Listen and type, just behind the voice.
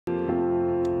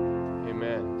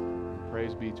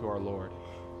Praise be to our Lord.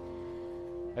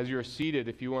 As you're seated,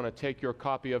 if you want to take your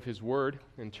copy of His Word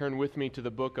and turn with me to the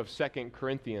book of 2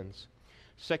 Corinthians.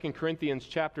 2 Corinthians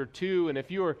chapter 2, and if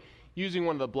you are using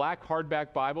one of the black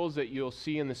hardback Bibles that you'll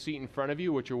see in the seat in front of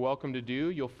you, which you're welcome to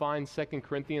do, you'll find 2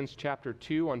 Corinthians chapter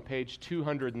 2 on page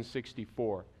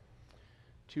 264.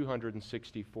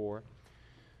 264.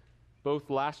 Both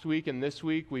last week and this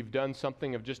week, we've done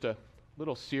something of just a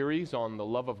little series on the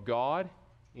love of God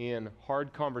in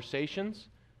hard conversations,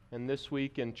 and this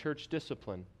week in church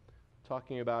discipline,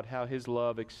 talking about how His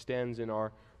love extends in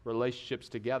our relationships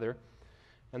together.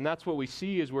 And that's what we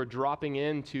see as we're dropping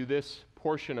into this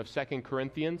portion of 2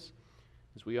 Corinthians.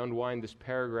 As we unwind this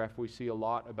paragraph, we see a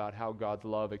lot about how God's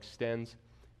love extends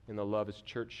in the love His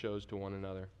church shows to one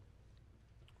another.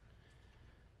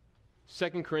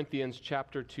 2 Corinthians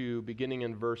chapter 2, beginning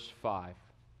in verse 5.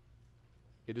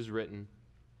 It is written,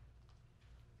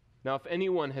 "Now if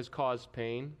anyone has caused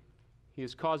pain, he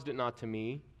has caused it not to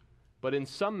me, but in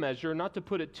some measure, not to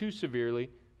put it too severely,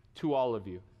 to all of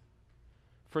you.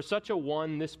 For such a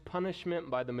one, this punishment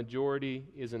by the majority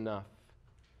is enough.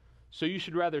 So you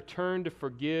should rather turn to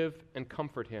forgive and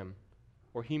comfort him,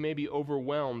 or he may be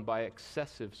overwhelmed by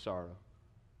excessive sorrow.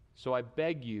 So I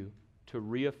beg you to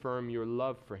reaffirm your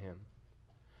love for him.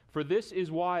 For this is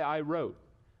why I wrote,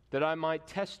 that I might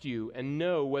test you and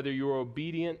know whether you are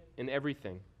obedient in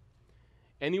everything.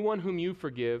 Anyone whom you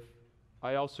forgive,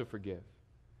 I also forgive.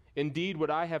 Indeed,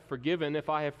 what I have forgiven, if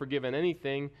I have forgiven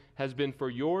anything, has been for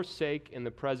your sake in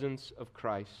the presence of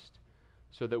Christ,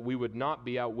 so that we would not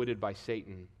be outwitted by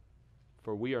Satan,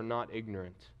 for we are not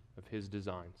ignorant of his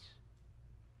designs."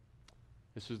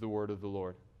 This is the word of the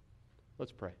Lord.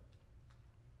 Let's pray.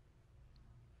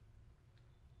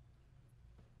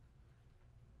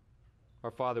 Our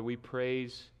Father, we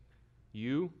praise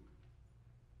you.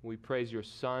 We praise your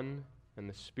Son and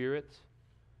the Spirit.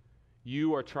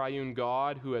 You are triune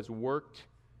God who has worked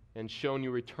and shown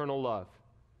your eternal love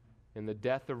in the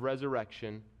death of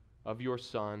resurrection of your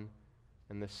Son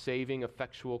and the saving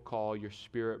effectual call your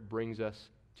Spirit brings us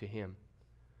to him.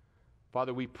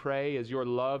 Father, we pray as your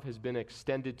love has been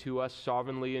extended to us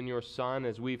sovereignly in your Son,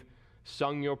 as we've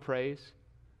sung your praise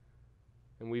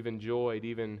and we've enjoyed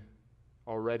even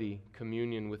already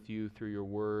communion with you through your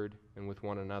word and with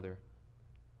one another.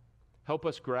 Help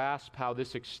us grasp how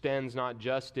this extends not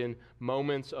just in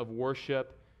moments of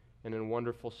worship and in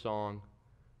wonderful song,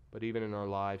 but even in our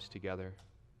lives together.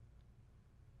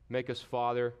 Make us,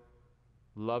 Father,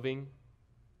 loving,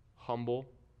 humble,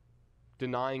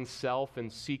 denying self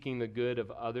and seeking the good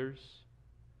of others,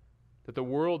 that the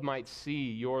world might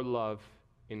see your love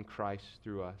in Christ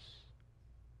through us.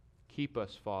 Keep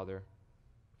us, Father,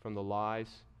 from the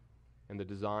lies and the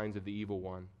designs of the evil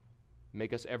one.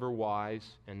 Make us ever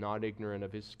wise and not ignorant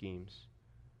of his schemes,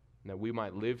 and that we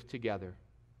might live together,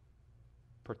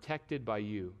 protected by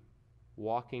you,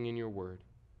 walking in your word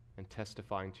and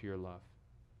testifying to your love.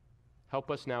 Help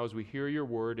us now as we hear your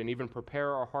word and even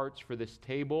prepare our hearts for this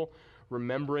table,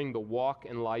 remembering the walk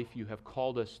and life you have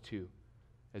called us to,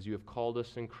 as you have called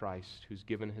us in Christ, who's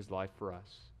given his life for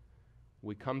us.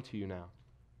 We come to you now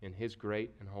in his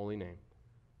great and holy name.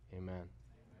 Amen.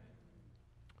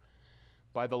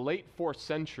 By the late 4th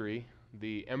century,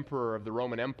 the emperor of the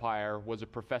Roman Empire was a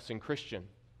professing Christian,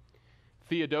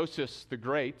 Theodosius the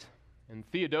Great, and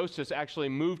Theodosius actually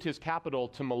moved his capital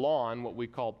to Milan, what we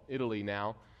call Italy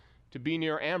now, to be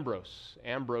near Ambrose.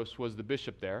 Ambrose was the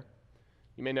bishop there.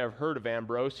 You may never have heard of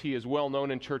Ambrose. He is well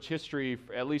known in church history,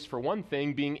 at least for one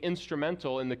thing, being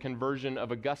instrumental in the conversion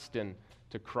of Augustine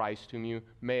to Christ, whom you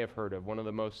may have heard of, one of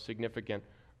the most significant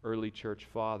early church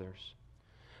fathers.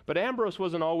 But Ambrose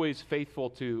wasn't always faithful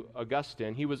to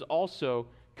Augustine. He was also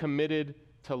committed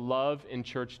to love in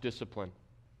church discipline,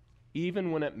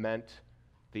 even when it meant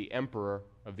the emperor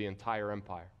of the entire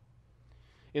empire.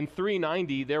 In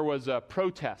 390, there was a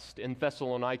protest in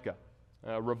Thessalonica,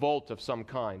 a revolt of some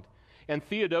kind, and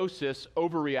Theodosius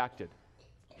overreacted.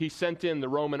 He sent in the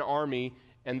Roman army,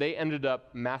 and they ended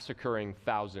up massacring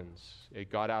thousands.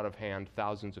 It got out of hand.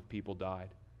 Thousands of people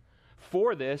died.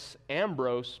 For this,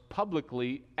 Ambrose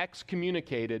publicly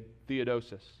excommunicated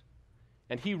Theodosius,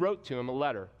 and he wrote to him a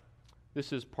letter.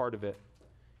 This is part of it.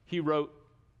 He wrote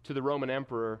to the Roman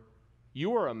emperor,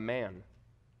 "You are a man.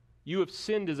 You have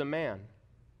sinned as a man.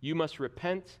 You must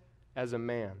repent as a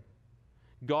man.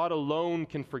 God alone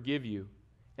can forgive you,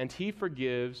 and he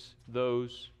forgives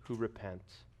those who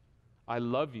repent. I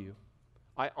love you.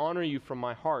 I honor you from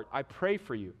my heart. I pray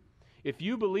for you. If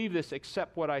you believe this,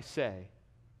 accept what I say.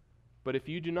 But if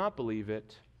you do not believe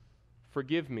it,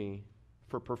 forgive me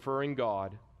for preferring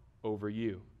God over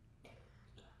you."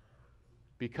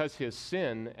 because his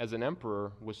sin as an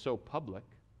emperor was so public,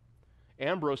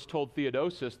 Ambrose told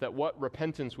Theodosius that what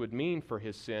repentance would mean for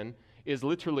his sin is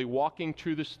literally walking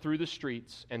through the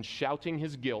streets and shouting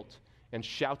his guilt and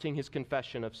shouting his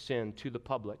confession of sin to the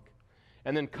public,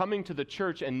 and then coming to the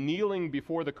church and kneeling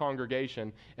before the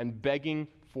congregation and begging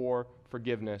for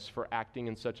forgiveness for acting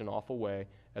in such an awful way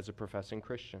as a professing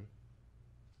Christian.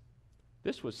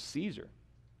 This was Caesar.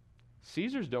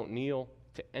 Caesars don't kneel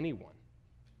to anyone,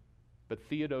 but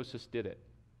Theodosius did it.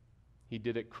 He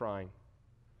did it crying.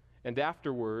 And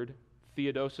afterward,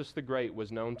 Theodosius the Great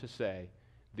was known to say,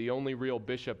 "The only real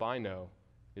bishop I know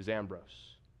is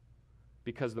Ambrose,"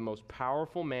 because the most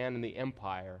powerful man in the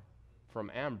empire from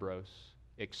Ambrose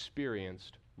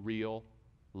experienced real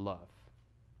love.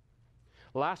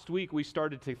 Last week, we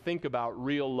started to think about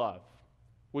real love,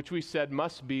 which we said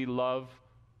must be love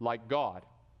like God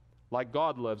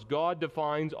loves. God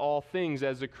defines all things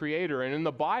as a creator. And in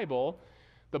the Bible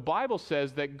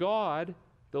says that God,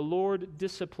 the Lord,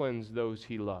 disciplines those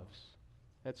he loves.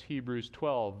 That's Hebrews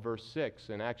 12, verse 6.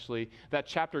 And actually, that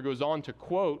chapter goes on to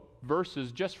quote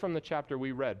verses just from the chapter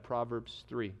we read, Proverbs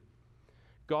 3.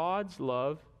 God's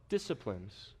love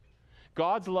disciplines.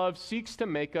 God's love seeks to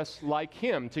make us like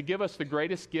him, to give us the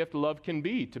greatest gift love can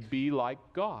be, to be like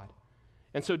God.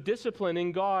 And so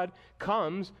disciplining God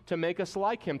comes to make us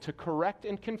like him, to correct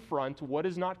and confront what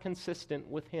is not consistent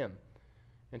with him,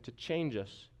 and to change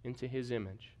us into his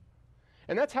image.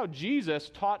 And that's how Jesus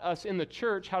taught us in the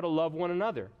church how to love one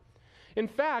another. In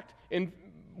fact, in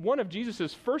one of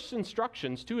Jesus' first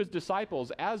instructions to his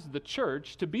disciples as the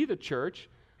church, to be the church,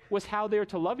 was how they are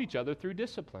to love each other through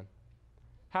discipline.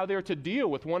 How they are to deal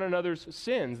with one another's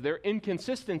sins, their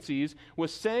inconsistencies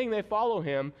with saying they follow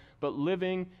him, but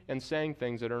living and saying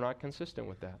things that are not consistent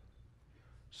with that.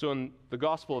 So in the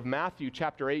Gospel of Matthew,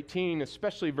 chapter 18,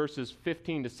 especially verses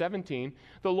 15 to 17,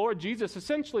 the Lord Jesus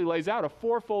essentially lays out a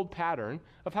fourfold pattern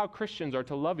of how Christians are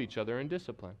to love each other in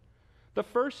discipline. The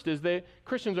first is that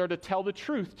Christians are to tell the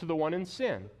truth to the one in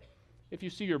sin. If you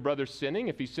see your brother sinning,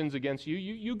 if he sins against you,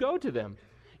 you go to them.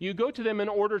 You go to them in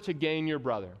order to gain your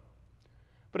brother.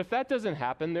 But if that doesn't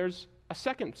happen, there's a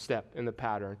second step in the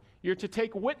pattern. You're to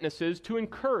take witnesses to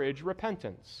encourage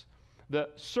repentance. The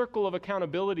circle of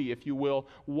accountability, if you will,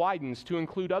 widens to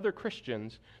include other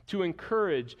Christians to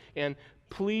encourage and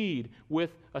plead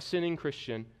with a sinning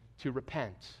Christian to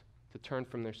repent, to turn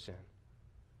from their sin.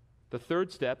 The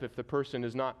third step, if the person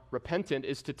is not repentant,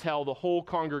 is to tell the whole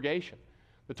congregation,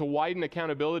 but to widen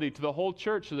accountability to the whole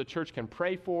church so the church can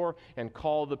pray for and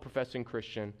call the professing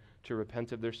Christian to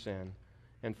repent of their sin.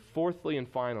 And fourthly and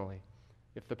finally,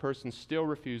 if the person still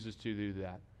refuses to do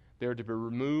that, they're to be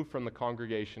removed from the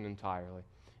congregation entirely.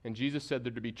 And Jesus said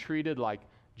they're to be treated like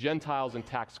Gentiles and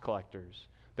tax collectors.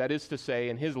 That is to say,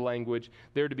 in his language,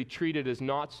 they're to be treated as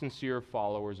not sincere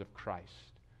followers of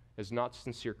Christ, as not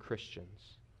sincere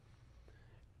Christians.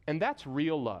 And that's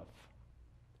real love.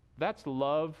 That's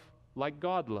love like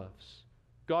God loves.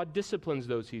 God disciplines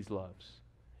those he loves.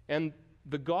 And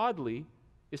the godly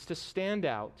is to stand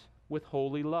out with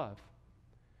holy love.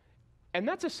 And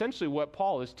that's essentially what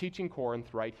Paul is teaching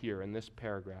Corinth right here in this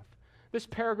paragraph. This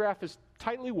paragraph is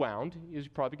tightly wound, as you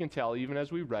probably can tell even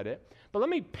as we read it. But let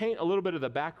me paint a little bit of the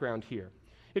background here.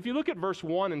 If you look at verse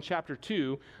 1 in chapter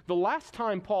 2, the last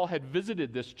time Paul had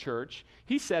visited this church,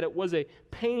 he said it was a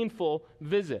painful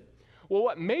visit. Well,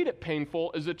 what made it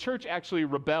painful is the church actually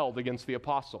rebelled against the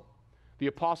apostle. The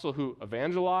apostle who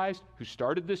evangelized, who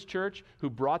started this church, who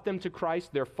brought them to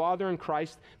Christ, their father in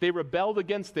Christ, they rebelled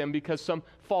against them because some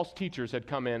false teachers had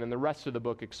come in, and the rest of the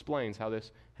book explains how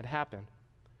this had happened.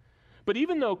 But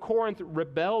even though Corinth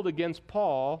rebelled against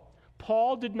Paul,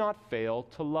 Paul did not fail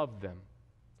to love them.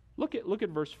 Look at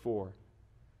verse 4.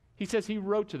 He says he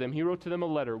wrote to them a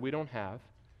letter we don't have.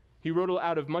 He wrote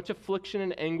out of much affliction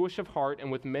and anguish of heart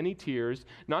and with many tears,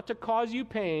 not to cause you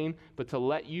pain, but to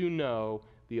let you know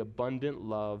the abundant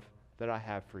love that I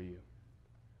have for you.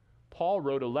 Paul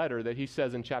wrote a letter that he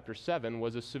says in chapter 7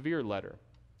 was a severe letter.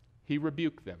 He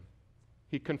rebuked them.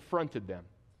 He confronted them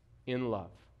in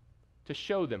love, to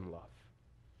show them love,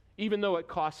 even though it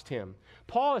cost him.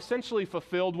 Paul essentially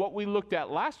fulfilled what we looked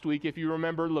at last week, if you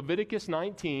remember Leviticus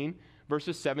 19,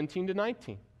 verses 17 to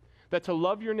 19. That to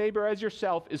love your neighbor as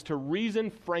yourself is to reason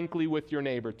frankly with your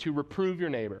neighbor, to reprove your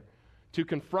neighbor, to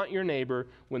confront your neighbor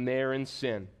when they are in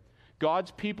sin.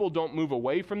 God's people don't move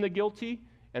away from the guilty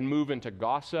and move into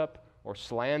gossip or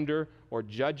slander or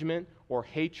judgment or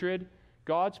hatred.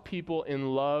 God's people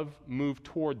in love move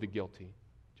toward the guilty,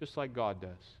 just like God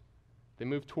does. They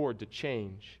move toward to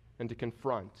change and to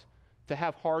confront, to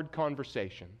have hard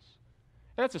conversations.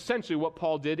 And that's essentially what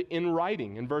Paul did in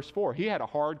writing in verse 4. He had a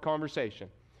hard conversation.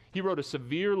 He wrote a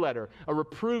severe letter, a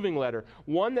reproving letter,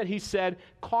 one that he said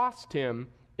cost him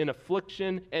in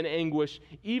affliction and anguish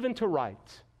even to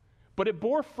write. But it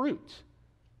bore fruit,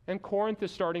 and Corinth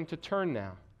is starting to turn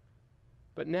now.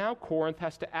 But now Corinth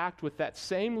has to act with that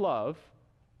same love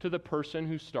to the person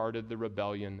who started the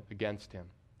rebellion against him.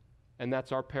 And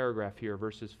that's our paragraph here,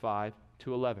 verses 5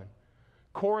 to 11.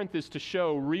 Corinth is to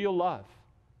show real love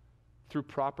through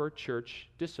proper church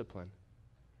discipline.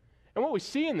 And what we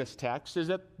see in this text is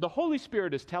that the Holy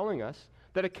Spirit is telling us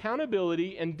that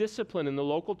accountability and discipline in the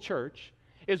local church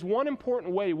is one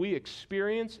important way we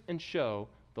experience and show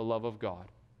the love of God.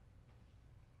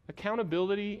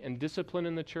 Accountability and discipline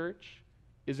in the church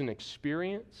is an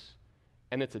experience,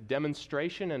 and it's a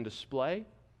demonstration and display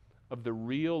of the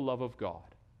real love of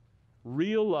God.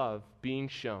 Real love being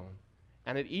shown.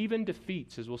 And it even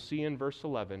defeats, as we'll see in verse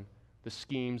 11, the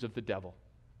schemes of the devil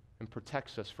and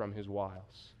protects us from his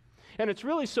wiles. And it's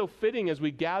really so fitting as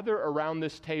we gather around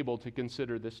this table to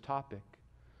consider this topic.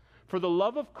 For the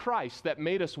love of Christ that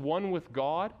made us one with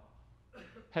God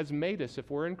has made us, if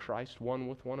we're in Christ, one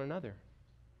with one another.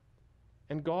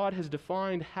 And God has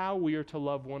defined how we are to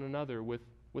love one another with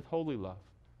holy love.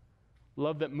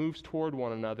 Love that moves toward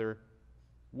one another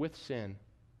with sin,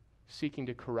 seeking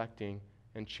to correcting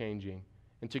and changing.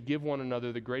 And to give one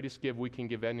another, the greatest gift we can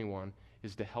give anyone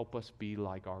is to help us be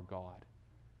like our God,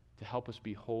 to help us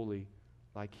be holy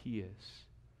like He is.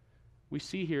 We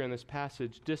see here in this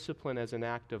passage discipline as an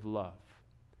act of love.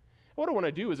 What I want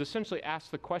to do is essentially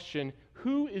ask the question,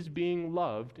 who is being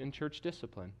loved in church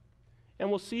discipline? And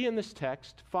we'll see in this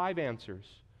text 5 answers.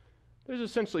 There's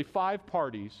essentially 5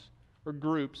 parties or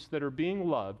groups that are being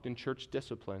loved in church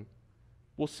discipline.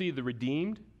 We'll see the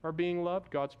redeemed are being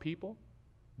loved, God's people.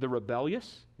 The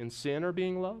rebellious in sin are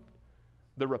being loved.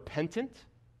 The repentant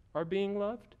are being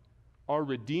loved. Our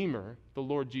Redeemer, the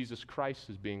Lord Jesus Christ,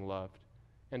 is being loved.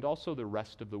 And also the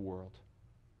rest of the world.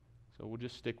 So we'll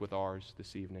just stick with ours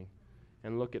this evening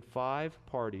and look at 5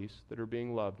 parties that are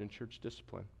being loved in church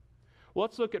discipline. Well,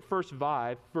 let's look at verse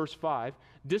 5.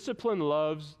 Discipline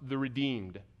loves the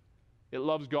redeemed. It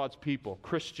loves God's people,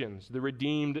 Christians, the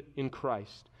redeemed in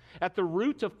Christ. At the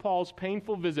root of Paul's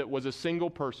painful visit was a single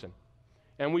person.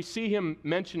 And we see him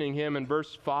mentioning him in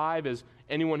verse 5 as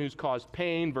anyone who's caused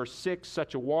pain, verse 6,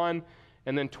 such a one,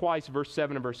 and then twice, verse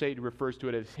 7 and verse 8, he refers to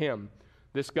it as him.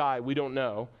 This guy, we don't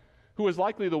know, who was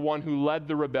likely the one who led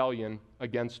the rebellion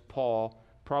against Paul,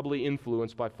 probably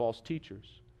influenced by false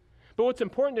teachers. But what's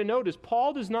important to note is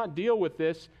Paul does not deal with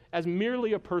this as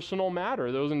merely a personal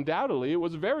matter, though undoubtedly it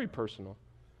was very personal.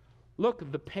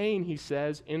 Look, the pain, he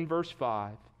says in verse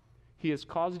 5, he has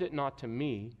caused it not to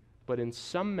me, but in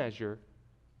some measure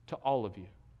to all of you.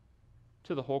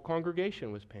 To the whole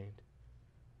congregation was pained.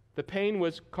 The pain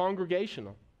was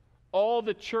congregational. All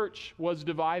the church was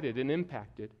divided and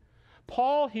impacted.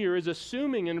 Paul here is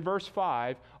assuming in verse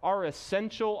 5 our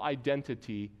essential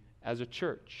identity as a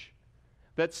church.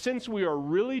 That since we are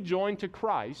really joined to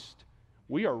Christ,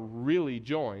 we are really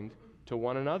joined to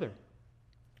one another.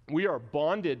 We are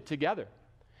bonded together.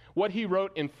 What he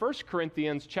wrote in 1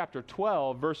 Corinthians chapter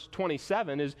 12, verse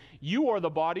 27 is, you are the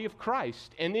body of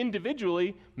Christ, and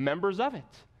individually members of it.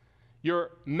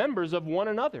 You're members of one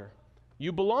another.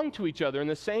 You belong to each other in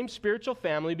the same spiritual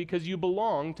family because you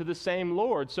belong to the same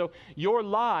Lord. So your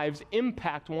lives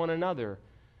impact one another.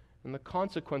 And the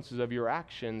consequences of your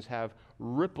actions have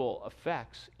ripple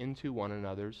effects into one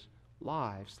another's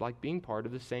lives, like being part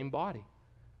of the same body.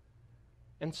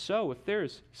 And so, if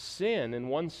there's sin in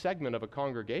one segment of a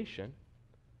congregation,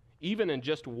 even in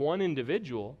just one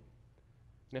individual,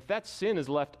 and if that sin is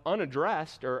left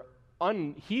unaddressed or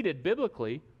unheeded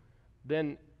biblically,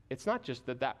 then it's not just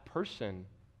that that person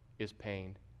is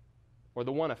pained or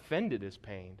the one offended is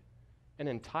pained. An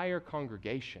entire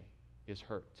congregation is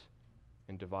hurt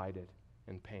and divided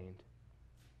and pained.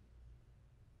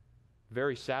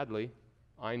 Very sadly,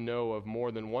 I know of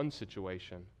more than one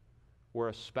situation where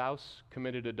a spouse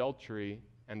committed adultery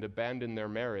and abandoned their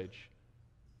marriage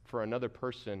for another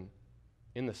person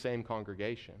in the same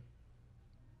congregation,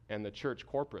 and the church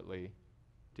corporately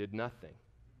did nothing.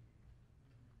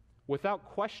 Without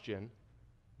question,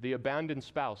 the abandoned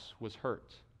spouse was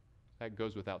hurt. That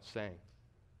goes without saying.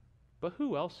 But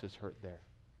who else is hurt there?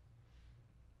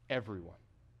 Everyone.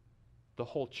 The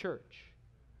whole church.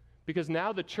 Because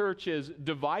now the church is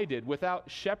divided without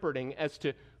shepherding as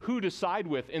to who to side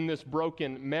with in this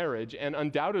broken marriage, and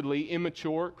undoubtedly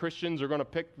immature Christians are going to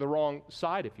pick the wrong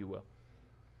side, if you will.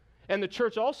 And the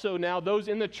church also now, those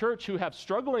in the church who have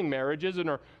struggling marriages and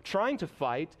are trying to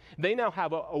fight, they now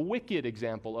have a wicked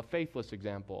example, a faithless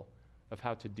example of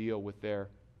how to deal with their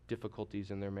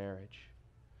difficulties in their marriage.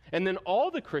 And then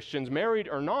all the Christians, married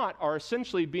or not, are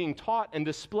essentially being taught and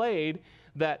displayed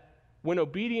that when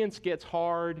obedience gets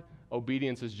hard,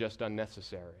 obedience is just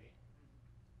unnecessary.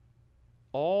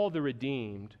 All the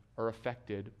redeemed are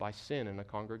affected by sin in a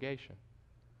congregation.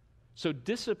 So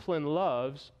discipline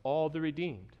loves all the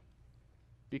redeemed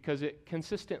because it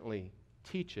consistently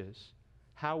teaches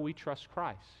how we trust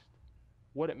Christ,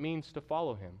 what it means to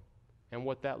follow him, and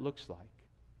what that looks like,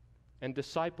 and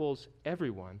disciples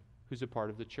everyone who's a part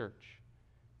of the church.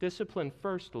 Discipline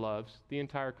first loves the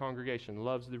entire congregation,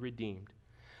 loves the redeemed.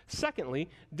 Secondly,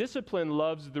 discipline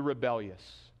loves the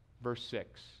rebellious. Verse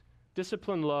 6.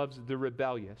 Discipline loves the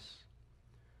rebellious.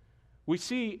 We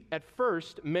see at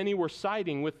first many were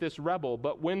siding with this rebel,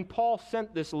 but when Paul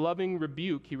sent this loving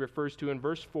rebuke he refers to in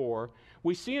verse 4,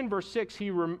 we see in verse 6 he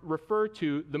referred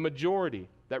to the majority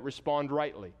that respond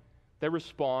rightly. They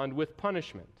respond with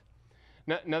punishment.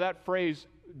 Now that phrase,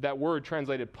 that word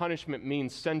translated punishment,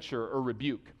 means censure or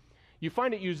rebuke. You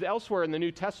find it used elsewhere in the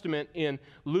New Testament in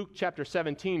Luke chapter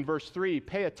 17, verse 3.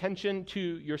 Pay attention to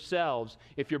yourselves.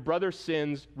 If your brother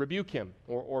sins, rebuke him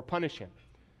or punish him.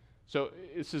 So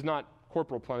this is not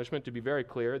corporal punishment, to be very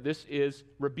clear. This is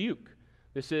rebuke.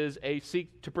 This is a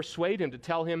seek to persuade him, to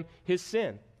tell him his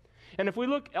sin. And if we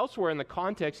look elsewhere in the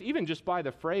context, even just by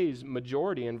the phrase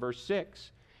majority in verse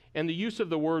 6, and the use of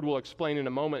the word we'll explain in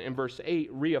a moment in verse 8,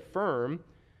 reaffirm,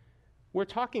 we're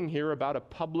talking here about a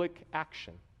public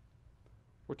action.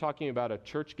 We're talking about a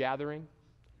church gathering,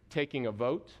 taking a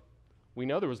vote. We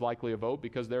know there was likely a vote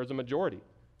because there's a majority.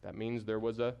 That means there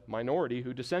was a minority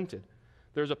who dissented.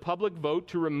 There's a public vote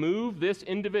to remove this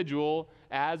individual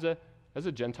as a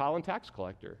Gentile and tax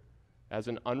collector, as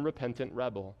an unrepentant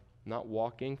rebel, not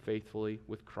walking faithfully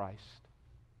with Christ.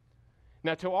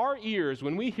 Now, to our ears,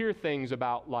 when we hear things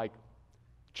about like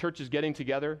churches getting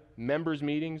together, members'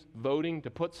 meetings, voting to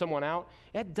put someone out,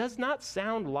 it does not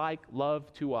sound like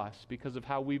love to us because of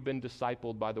how we've been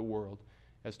discipled by the world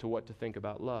as to what to think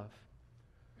about love.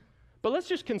 But let's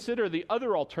just consider the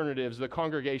other alternatives the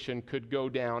congregation could go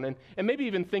down, and maybe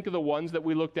even think of the ones that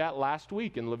we looked at last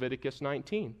week in Leviticus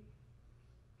 19.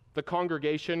 The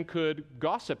congregation could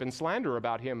gossip and slander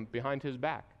about him behind his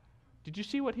back. Did you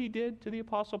see what he did to the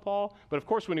Apostle Paul? But of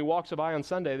course, when he walks by on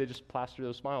Sunday, they just plaster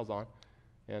those smiles on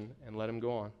and let him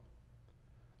go on.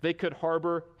 They could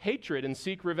harbor hatred and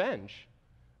seek revenge.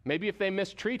 Maybe if they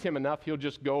mistreat him enough, he'll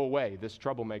just go away, this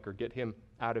troublemaker, get him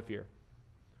out of here.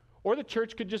 Or the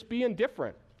church could just be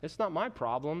indifferent. It's not my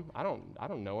problem. I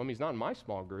don't know him. He's not in my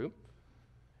small group.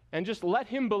 And just let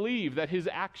him believe that his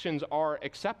actions are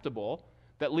acceptable,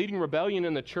 that leading rebellion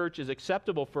in the church is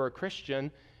acceptable for a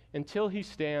Christian until he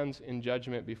stands in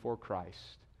judgment before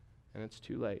Christ. And it's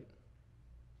too late.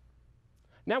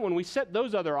 Now, when we set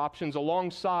those other options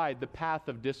alongside the path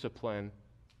of discipline,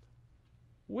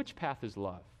 which path is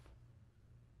love?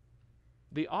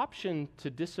 The option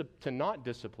to not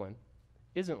discipline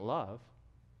isn't love.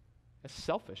 It's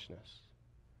selfishness.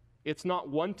 It's not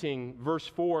wanting, verse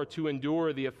 4, to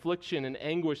endure the affliction and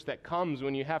anguish that comes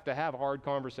when you have to have hard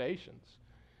conversations.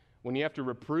 When you have to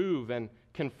reprove and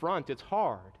confront, it's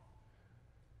hard.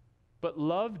 But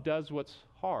love does what's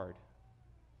hard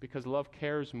because love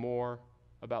cares more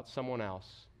about someone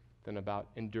else than about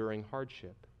enduring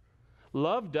hardship.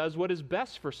 Love does what is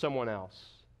best for someone else.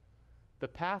 The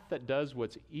path that does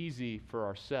what's easy for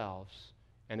ourselves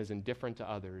and is indifferent to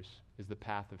others is the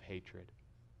path of hatred.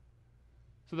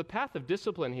 So the path of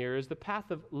discipline here is the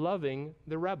path of loving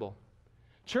the rebel.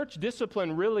 Church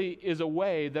discipline really is a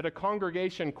way that a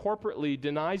congregation corporately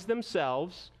denies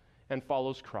themselves and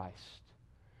follows Christ.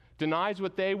 Denies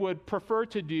what they would prefer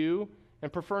to do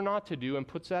and prefer not to do and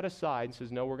puts that aside and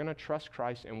says, no, we're going to trust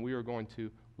Christ and we are going to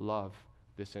love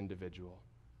this individual.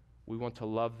 We want to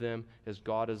love them as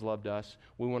God has loved us.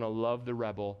 We want to love the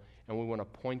rebel and we want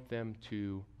to point them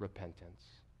to repentance.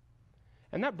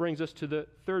 And that brings us to the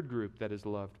third group that is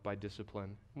loved by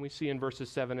discipline. And we see in verses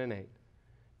 7 and 8.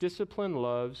 Discipline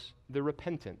loves the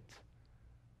repentant,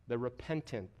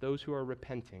 those who are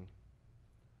repenting.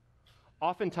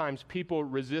 Oftentimes people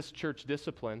resist church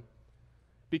discipline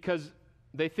because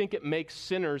they think it makes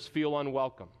sinners feel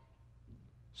unwelcome.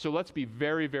 So let's be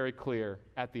very, very clear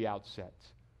at the outset.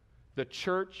 The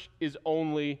church is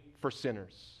only for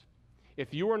sinners.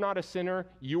 If you are not a sinner,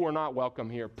 you are not welcome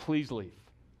here. Please leave.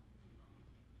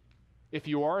 If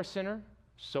you are a sinner,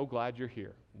 so glad you're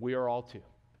here. We are all too.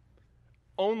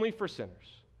 Only for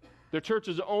sinners. The church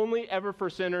is only ever for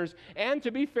sinners, and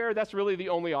to be fair, that's really the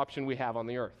only option we have on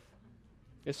the earth,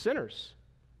 is sinners.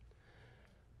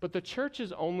 But the church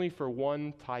is only for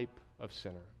one type of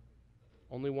sinner.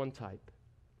 Only one type.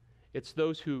 It's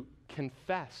those who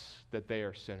confess that they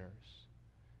are sinners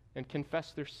and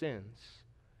confess their sins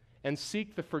and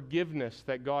seek the forgiveness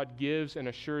that God gives and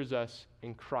assures us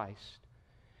in Christ,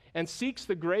 and seeks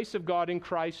the grace of God in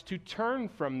Christ to turn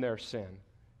from their sin,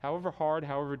 however hard,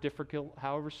 however difficult,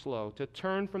 however slow, to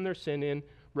turn from their sin in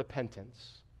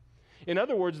repentance. In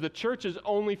other words, the church is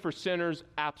only for sinners,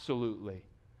 absolutely.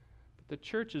 But the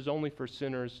church is only for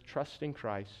sinners trusting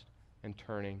Christ and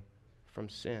turning from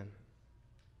sin.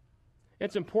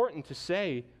 It's important to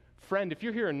say, friend, if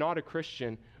you're here and not a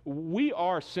Christian, we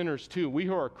are sinners too. We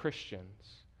who are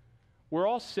Christians. We're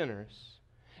all sinners.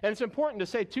 And it's important to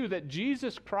say too that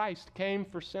Jesus Christ came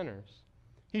for sinners.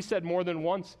 He said more than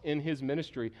once in his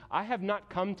ministry, I have not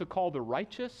come to call the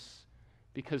righteous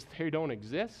because they don't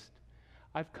exist.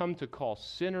 I've come to call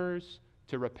sinners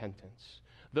to repentance.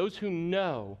 Those who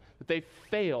know that they've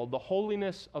failed the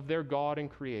holiness of their God and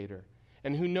Creator,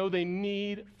 and who know they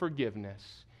need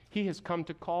forgiveness. He has come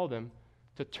to call them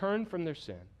to turn from their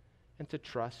sin and to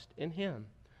trust in him.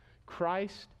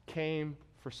 Christ came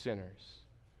for sinners.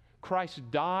 Christ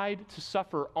died to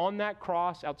suffer on that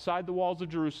cross outside the walls of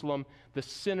Jerusalem the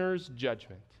sinner's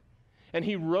judgment. And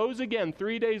he rose again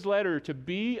 3 days later to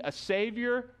be a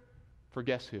Savior for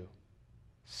guess who?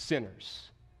 Sinners.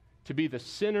 To be the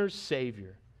sinner's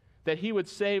Savior. That he would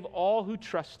save all who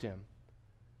trust him.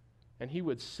 And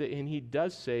he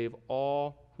does save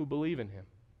all who believe in him.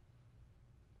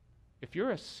 If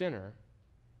you're a sinner,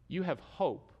 you have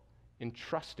hope in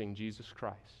trusting Jesus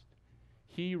Christ.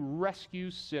 He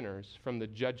rescues sinners from the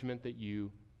judgment that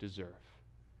you deserve.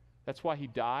 That's why he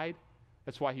died.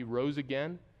 That's why he rose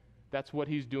again. That's what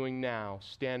he's doing now,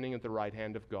 standing at the right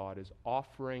hand of God, is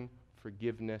offering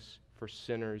forgiveness for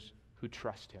sinners who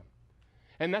trust him.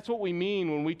 And that's what we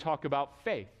mean when we talk about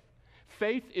faith.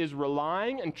 Faith is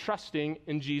relying and trusting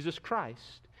in Jesus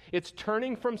Christ. It's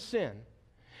turning from sin.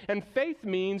 And faith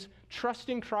means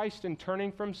trusting Christ and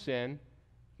turning from sin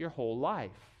your whole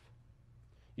life.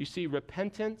 You see,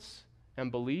 repentance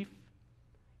and belief,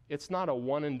 it's not a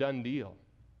one and done deal.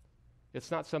 It's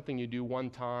not something you do one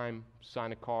time,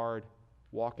 sign a card,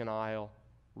 walk an aisle,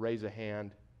 raise a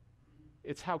hand.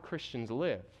 It's how Christians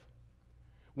live.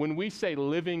 When we say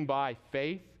living by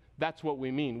faith, that's what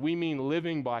we mean. We mean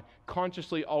living by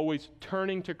consciously always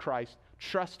turning to Christ,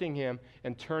 trusting him,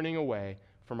 and turning away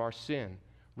from our sin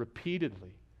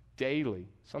repeatedly, daily,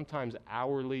 sometimes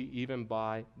hourly, even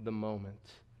by the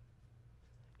moment.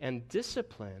 And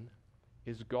discipline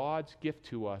is God's gift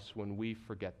to us when we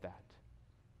forget that.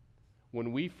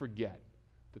 When we forget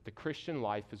that the Christian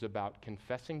life is about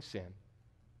confessing sin,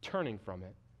 turning from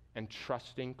it, and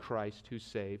trusting Christ who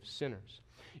saves sinners.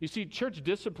 You see, church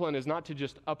discipline is not to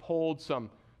just uphold some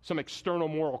external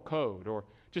moral code or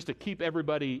just to keep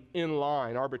everybody in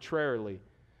line arbitrarily.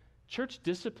 Church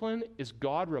discipline is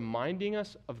God reminding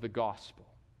us of the gospel,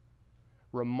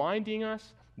 reminding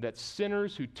us that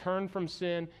sinners who turn from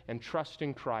sin and trust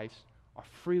in Christ are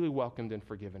freely welcomed and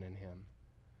forgiven in him.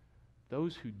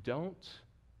 Those who don't,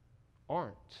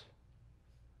 aren't.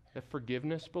 That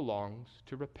forgiveness belongs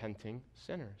to repenting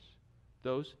sinners,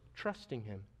 those trusting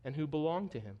him and who belong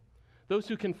to him. Those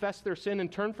who confess their sin and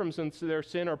turn from their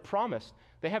sin are promised.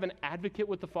 They have an advocate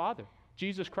with the Father,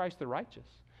 Jesus Christ the righteous.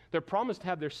 They're promised to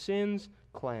have their sins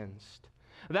cleansed.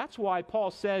 That's why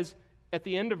Paul says at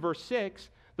the end of verse 6,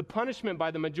 the punishment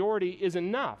by the majority is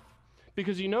enough.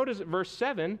 Because you notice at verse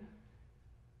 7,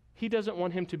 he doesn't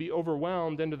want him to be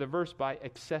overwhelmed, end of the verse, by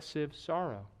excessive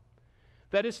sorrow.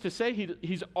 That is to say,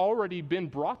 he's already been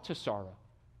brought to sorrow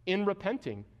in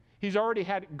repenting. He's already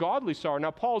had godly sorrow.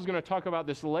 Now, Paul's going to talk about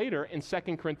this later in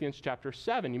 2 Corinthians chapter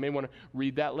 7. You may want to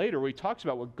read that later, where he talks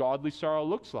about what godly sorrow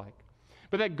looks like.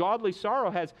 But that godly sorrow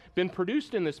has been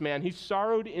produced in this man. He's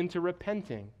sorrowed into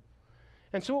repenting.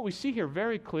 And so what we see here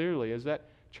very clearly is that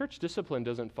church discipline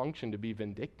doesn't function to be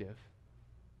vindictive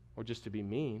or just to be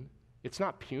mean. It's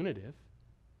not punitive,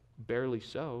 barely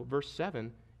so. Verse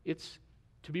 7, it's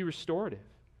to be restorative.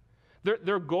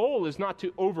 Their goal is not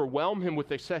to overwhelm him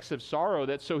with excessive sorrow,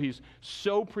 that so he's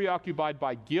so preoccupied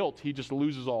by guilt, he just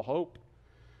loses all hope.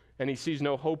 And he sees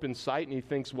no hope in sight, and he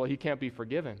thinks, well, he can't be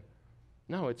forgiven.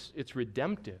 No, it's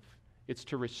redemptive. It's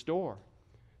to restore.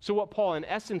 So what Paul in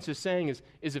essence is saying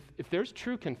is if there's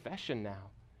true confession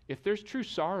now, if there's true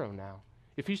sorrow now,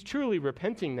 if he's truly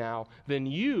repenting now, then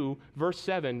you, verse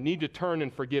 7, need to turn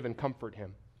and forgive and comfort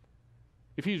him.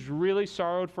 If he's really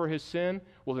sorrowed for his sin,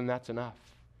 well, then that's enough.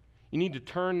 You need to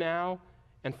turn now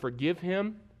and forgive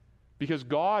him, because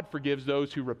God forgives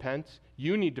those who repent.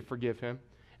 You need to forgive him,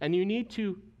 and you need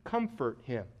to comfort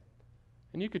him.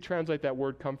 And you could translate that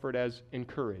word comfort as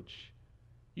encourage.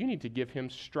 You need to give him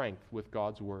strength with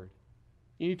God's word.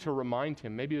 You need to remind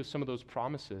him maybe of some of those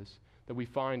promises that we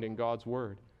find in God's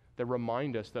word, that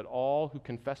remind us that all who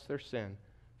confess their sin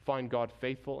find God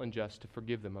faithful and just to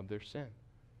forgive them of their sin.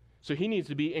 So he needs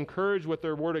to be encouraged with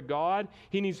the Word of God.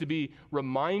 He needs to be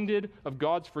reminded of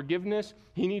God's forgiveness.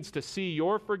 He needs to see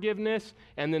your forgiveness.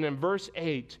 And then in verse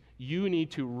 8, you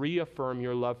need to reaffirm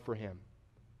your love for him.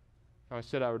 Now, I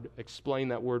said I would explain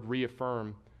that word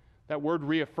reaffirm. That word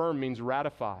reaffirm means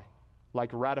ratify,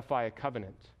 like ratify a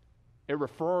covenant. It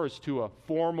refers to a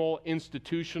formal,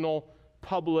 institutional,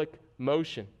 public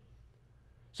motion.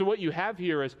 So what you have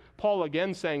here is Paul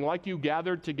again saying, like you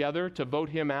gathered together to vote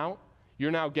him out,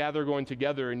 you're now going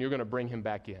together and you're going to bring him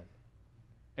back in.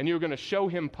 And you're going to show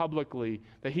him publicly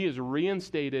that he is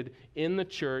reinstated in the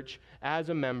church as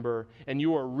a member, and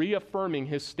you are reaffirming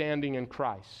his standing in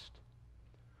Christ.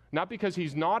 Not because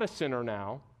he's not a sinner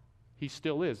now, he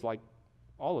still is, like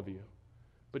all of you,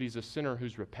 but he's a sinner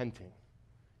who's repenting.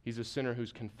 He's a sinner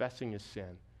who's confessing his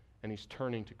sin, and he's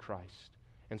turning to Christ.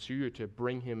 And so you're to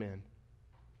bring him in.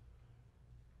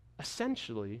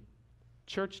 Essentially,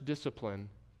 church discipline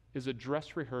is a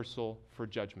dress rehearsal for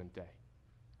Judgment Day.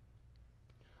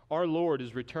 Our Lord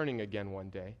is returning again one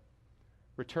day,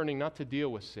 returning not to deal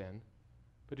with sin,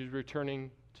 but he's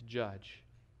returning to judge.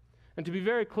 And to be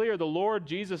very clear, the Lord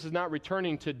Jesus is not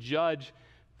returning to judge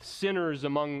sinners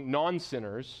among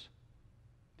non-sinners.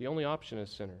 The only option is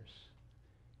sinners.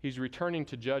 He's returning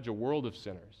to judge a world of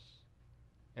sinners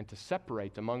and to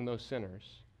separate among those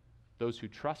sinners those who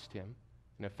trust him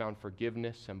and have found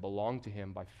forgiveness and belong to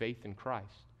him by faith in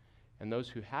Christ, and those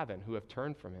who haven't, who have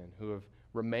turned from him, who have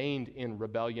remained in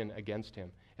rebellion against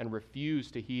him and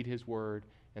refused to heed his word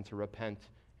and to repent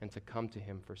and to come to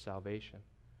him for salvation.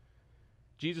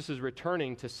 Jesus is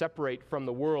returning to separate from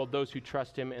the world those who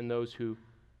trust him and those who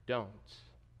don't.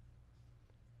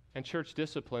 And church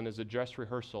discipline is a dress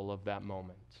rehearsal of that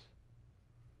moment.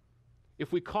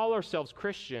 If we call ourselves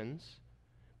Christians,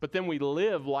 but then we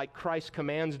live like Christ's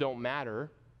commands don't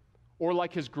matter, or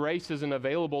like his grace isn't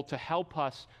available to help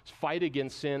us fight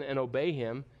against sin and obey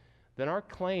him, then our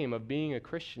claim of being a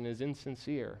Christian is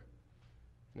insincere.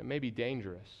 And it may be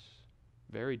dangerous,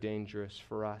 very dangerous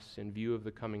for us in view of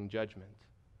the coming judgment.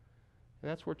 And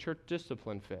that's where church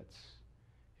discipline fits.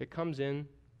 It comes in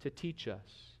to teach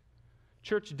us.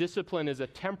 Church discipline is a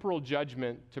temporal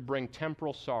judgment to bring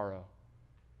temporal sorrow,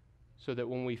 so that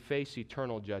when we face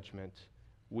eternal judgment,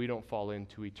 we don't fall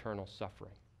into eternal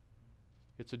suffering.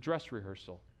 It's a dress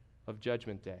rehearsal of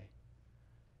Judgment Day.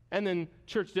 And then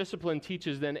church discipline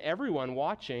teaches then everyone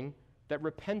watching that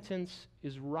repentance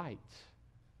is right,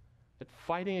 that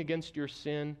fighting against your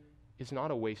sin is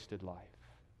not a wasted life.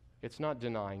 It's not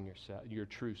denying yourself, your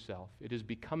true self. It is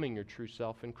becoming your true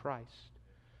self in Christ.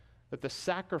 That the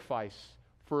sacrifice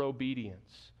for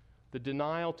obedience, the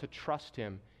denial to trust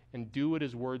him and do what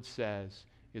his word says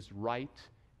is right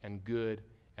and good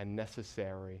and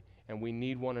necessary, and we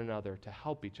need one another to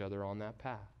help each other on that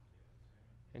path.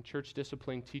 And church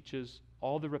discipline teaches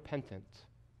all the repentant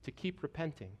to keep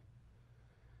repenting.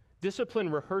 Discipline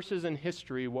rehearses in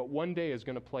history what one day is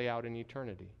going to play out in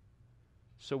eternity.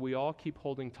 So we all keep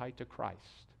holding tight to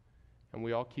Christ, and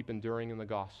we all keep enduring in the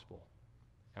gospel,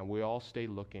 and we all stay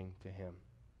looking to him.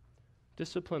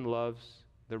 Discipline loves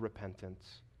the repentant.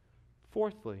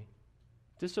 Fourthly,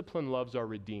 discipline loves our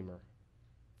Redeemer.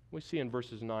 We see in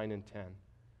verses 9 and 10.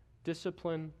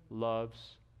 Discipline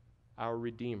loves our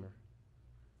Redeemer.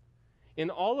 In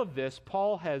all of this,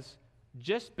 Paul has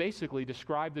just basically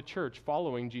described the church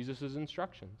following Jesus'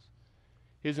 instructions.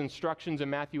 His instructions in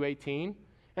Matthew 18,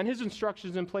 and his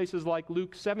instructions in places like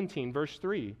Luke 17, verse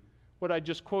 3, what I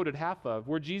just quoted half of,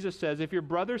 where Jesus says, if your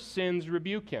brother sins,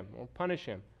 rebuke him or punish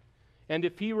him. And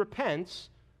if he repents,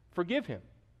 forgive him.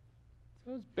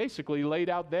 So it's basically laid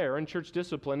out there, and church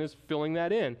discipline is filling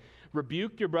that in.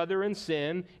 Rebuke your brother in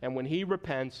sin, and when he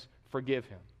repents, forgive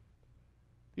him.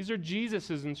 These are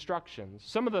Jesus' instructions,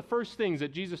 some of the first things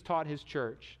that Jesus taught his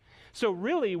church. So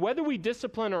really, whether we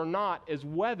discipline or not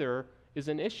is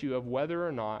an issue of whether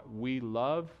or not we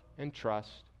love and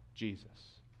trust Jesus.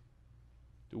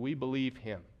 Do we believe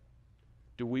him?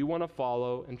 Do we want to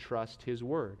follow and trust his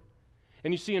word?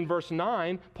 And you see in verse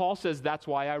 9, Paul says, that's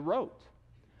why I wrote.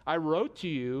 I wrote to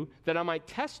you that I might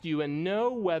test you and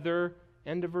know whether,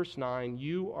 end of verse 9,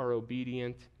 you are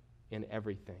obedient in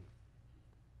everything.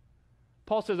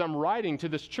 Paul says, I'm writing to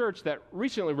this church that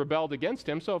recently rebelled against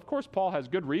him, so of course Paul has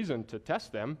good reason to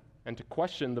test them and to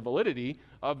question the validity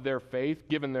of their faith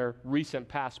given their recent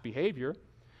past behavior.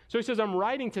 So he says, I'm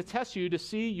writing to test you to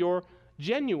see your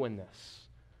genuineness.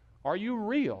 Are you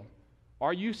real?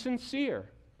 Are you sincere?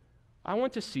 I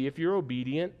want to see if you're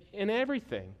obedient in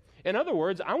everything. In other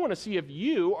words, I want to see if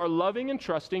you are loving and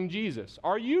trusting Jesus.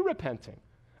 Are you repenting?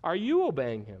 Are you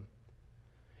obeying him?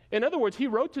 In other words, he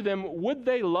wrote to them, would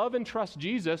they love and trust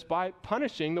Jesus by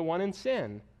punishing the one in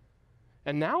sin?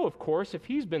 And now, of course, if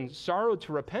he's been sorrowed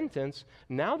to repentance,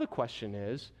 now the question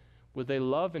is, would they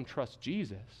love and trust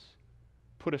Jesus,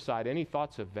 put aside any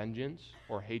thoughts of vengeance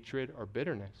or hatred or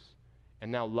bitterness,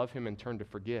 and now love him and turn to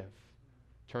forgive,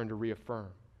 turn to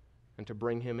reaffirm, and to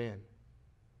bring him in?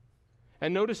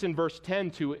 And notice in verse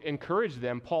 10, to encourage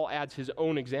them, Paul adds his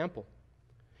own example.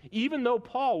 Even though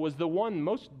Paul was the one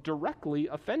most directly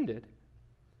offended,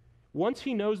 once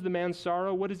he knows the man's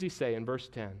sorrow, what does he say in verse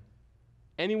 10?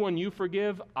 Anyone you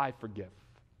forgive, I forgive.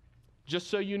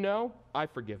 Just so you know, I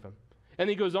forgive him. And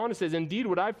he goes on and says, indeed,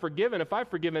 what I've forgiven, if I've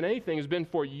forgiven anything, has been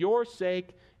for your sake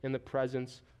in the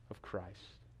presence of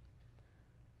Christ.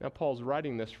 Now, Paul's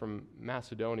writing this from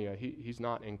Macedonia. He's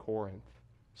not in Corinth,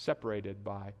 separated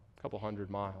by a couple 100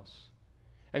 miles.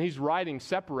 And he's writing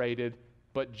separated,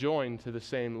 but joined to the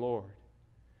same Lord.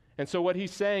 And so what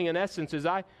he's saying, in essence, is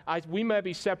we may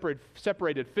be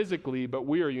separated physically, but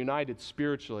we are united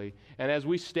spiritually. And as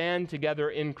we stand together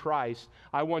in Christ,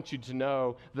 I want you to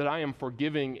know that I am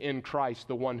forgiving in Christ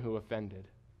the one who offended.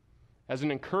 As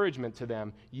an encouragement to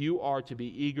them, you are to be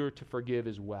eager to forgive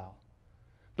as well.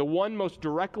 The one most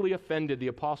directly offended, the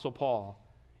Apostle Paul,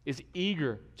 is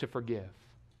eager to forgive.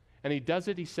 And he does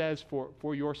it, he says,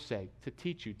 for your sake, to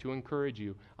teach you, to encourage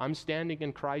you. I'm standing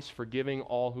in Christ, forgiving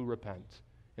all who repent.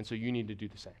 And so you need to do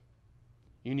the same.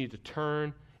 You need to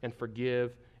turn and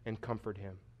forgive and comfort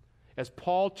him. As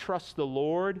Paul trusts the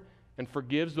Lord and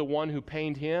forgives the one who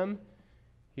pained him,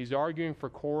 he's arguing for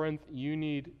Corinth, you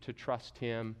need to trust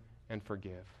him and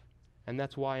forgive. And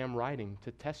that's why I'm writing,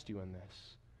 to test you in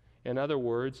this. In other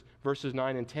words, verses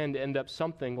 9 and 10 end up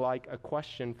something like a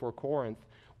question for Corinth.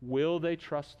 Will they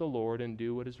trust the Lord and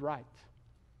do what is right?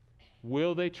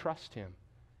 Will they trust him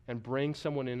and bring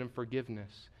someone in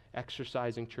forgiveness,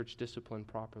 exercising church discipline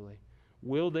properly?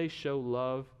 Will they show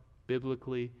love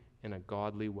biblically in a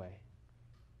godly way?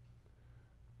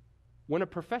 When a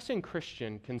professing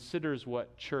Christian considers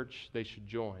what church they should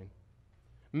join,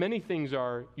 many things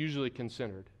are usually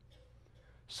considered.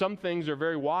 Some things are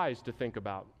very wise to think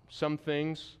about. Some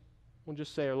things, we'll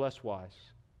just say, are less wise.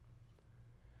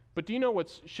 But do you know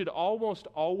what should almost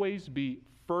always be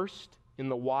first in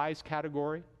the wise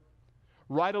category?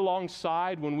 Right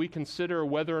alongside when we consider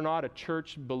whether or not a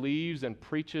church believes and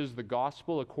preaches the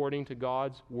gospel according to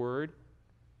God's word,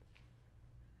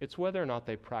 it's whether or not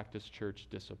they practice church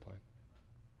discipline.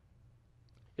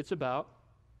 It's about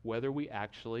whether we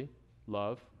actually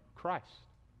love Christ.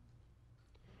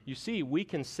 You see, we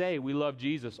can say we love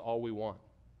Jesus all we want.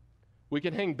 We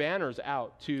can hang banners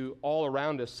out to all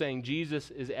around us saying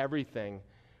Jesus is everything.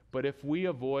 But if we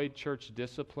avoid church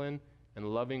discipline and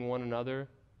loving one another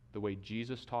the way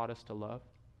Jesus taught us to love,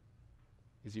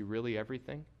 is he really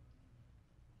everything?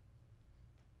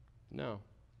 No.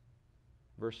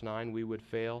 Verse 9, we would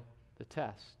fail the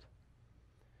test.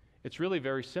 It's really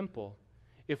very simple.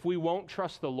 If we won't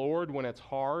trust the Lord when it's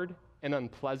hard and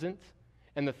unpleasant,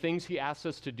 and the things he asks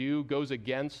us to do goes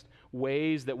against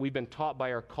ways that we've been taught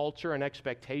by our culture and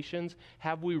expectations,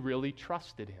 have we really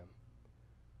trusted him?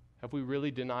 Have we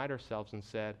really denied ourselves and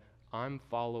said, I'm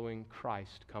following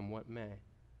Christ, come what may?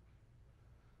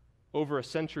 Over a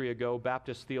century ago,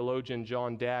 Baptist theologian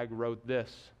John Dagg wrote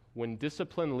this: when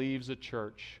discipline leaves a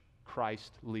church,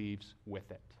 Christ leaves with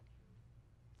it.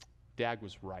 Dagg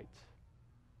was right.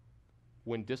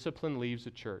 When discipline leaves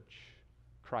a church,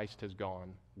 Christ has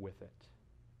gone with it.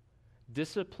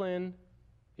 Discipline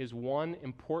is one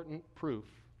important proof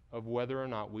of whether or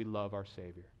not we love our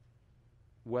Savior,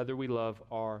 whether we love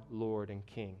our Lord and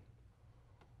King,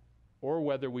 or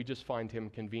whether we just find him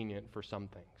convenient for some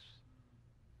things.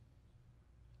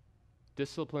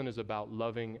 Discipline is about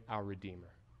loving our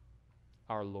Redeemer,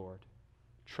 our Lord,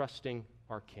 trusting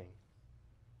our King.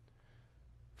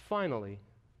 Finally,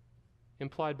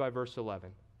 implied by verse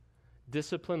 11,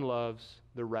 discipline loves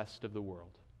the rest of the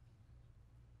world.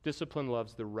 Discipline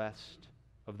loves the rest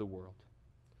of the world.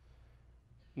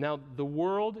 Now, the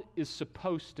world is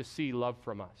supposed to see love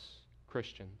from us,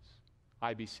 Christians,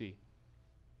 IBC.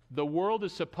 The world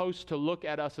is supposed to look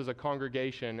at us as a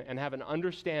congregation and have an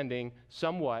understanding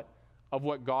somewhat of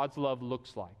what God's love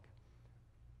looks like.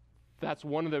 That's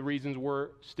one of the reasons we're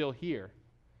still here.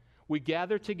 We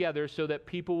gather together so that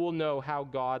people will know how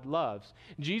God loves.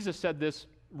 Jesus said this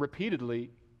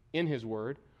repeatedly in his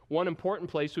word. One important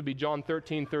place would be John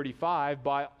 13:35.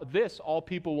 By this, all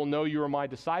people will know you are my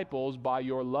disciples, by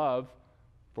your love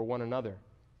for one another.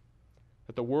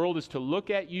 That the world is to look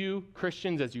at you,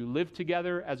 Christians, as you live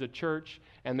together as a church,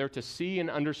 and they're to see and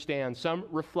understand some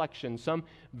reflection, some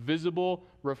visible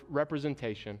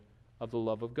representation of the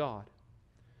love of God.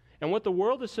 And what the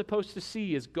world is supposed to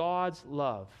see is God's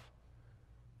love.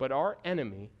 But our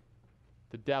enemy,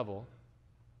 the devil,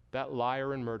 that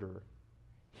liar and murderer,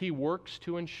 he works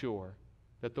to ensure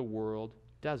that the world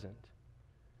doesn't.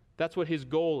 That's what his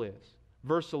goal is.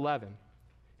 Verse 11.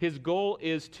 His goal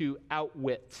is to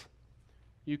outwit.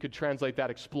 You could translate that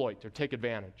exploit or take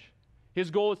advantage. His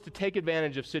goal is to take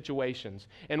advantage of situations.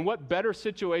 And what better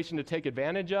situation to take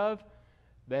advantage of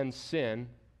than sin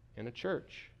in a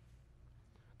church?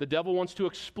 The devil wants to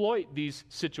exploit these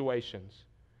situations.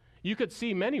 You could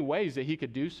see many ways that he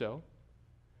could do so.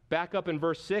 Back up in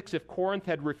verse 6, if Corinth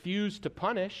had refused to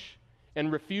punish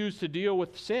and refused to deal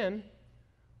with sin,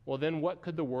 well, then what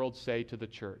could the world say to the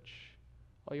church?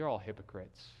 Oh, you're all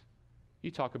hypocrites.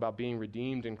 You talk about being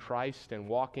redeemed in Christ and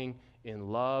walking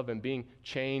in love and being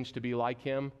changed to be like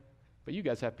him, but you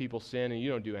guys have people sin and you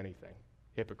don't do anything.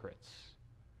 Hypocrites.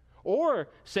 Or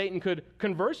Satan could,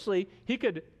 conversely, he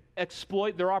could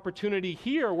exploit their opportunity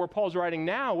here where Paul's writing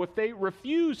now if they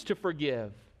refuse to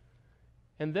forgive.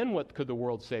 And then what could the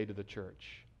world say to the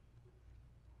church?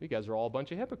 You guys are all a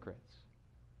bunch of hypocrites.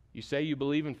 You say you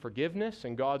believe in forgiveness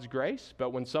and God's grace,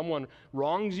 but when someone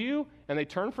wrongs you and they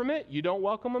turn from it, you don't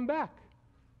welcome them back.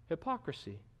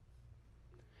 Hypocrisy.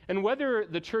 And whether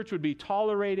the church would be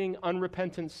tolerating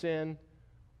unrepentant sin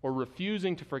or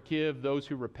refusing to forgive those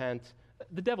who repent,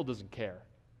 the devil doesn't care.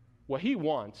 What he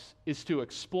wants is to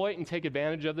exploit and take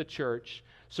advantage of the church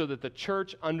so that the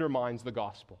church undermines the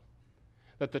gospel,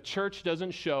 that the church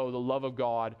doesn't show the love of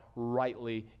God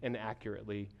rightly and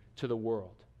accurately to the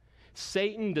world.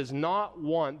 Satan does not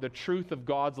want the truth of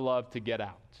God's love to get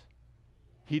out.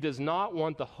 He does not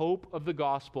want the hope of the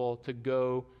gospel to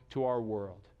go to our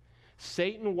world.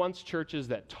 Satan wants churches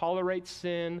that tolerate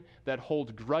sin, that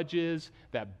hold grudges,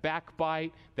 that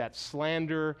backbite, that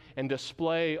slander, and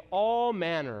display all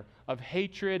manner of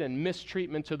hatred and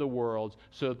mistreatment to the world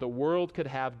so that the world could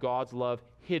have God's love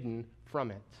hidden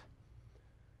from it.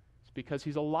 It's because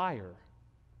he's a liar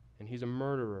and he's a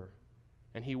murderer,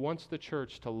 and he wants the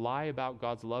church to lie about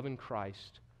God's love in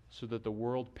Christ so that the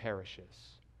world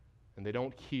perishes and they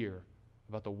don't hear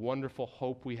about the wonderful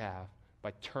hope we have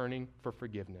by turning for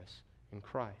forgiveness in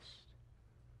Christ.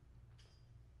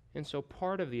 And so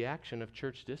part of the action of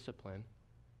church discipline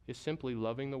is simply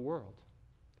loving the world,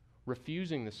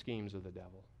 refusing the schemes of the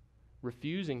devil,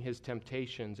 refusing his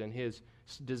temptations and his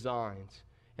designs,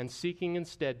 and seeking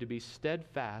instead to be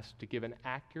steadfast to give an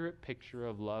accurate picture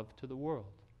of love to the world.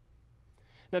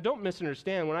 Now, don't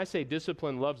misunderstand. When I say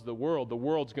discipline loves the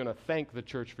world's going to thank the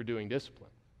church for doing discipline.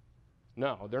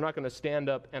 No, they're not going to stand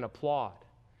up and applaud.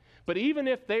 But even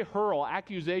if they hurl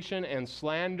accusation and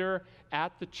slander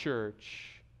at the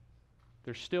church,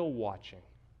 they're still watching.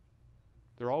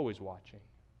 They're always watching.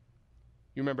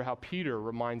 You remember how Peter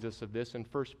reminds us of this in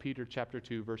 1 Peter chapter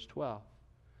 2, verse 12.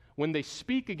 When they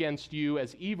speak against you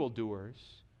as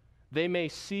evildoers, they may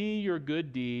see your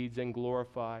good deeds and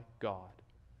glorify God.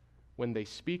 When they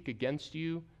speak against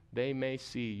you, they may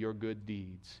see your good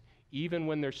deeds. Even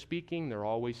when they're speaking, they're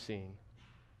always seeing,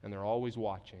 and they're always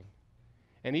watching.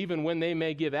 And even when they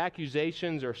may give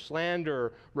accusations or slander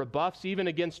or rebuffs, even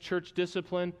against church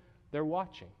discipline, they're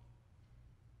watching.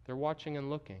 They're watching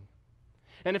and looking.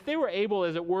 And if they were able,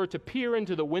 as it were, to peer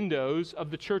into the windows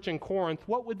of the church in Corinth,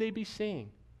 what would they be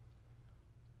seeing?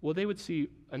 Well, they would see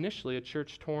initially a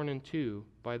church torn in two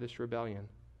by this rebellion.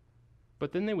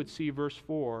 But then they would see, verse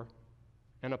 4,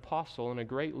 an apostle and a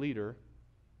great leader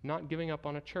not giving up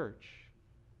on a church,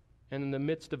 and in the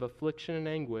midst of affliction and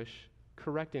anguish,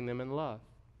 correcting them in love.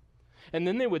 And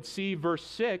then they would see, verse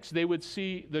 6, they would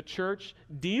see the church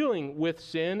dealing with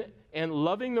sin and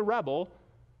loving the rebel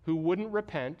who wouldn't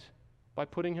repent by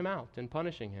putting him out and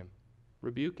punishing him,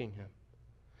 rebuking him.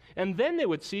 And then they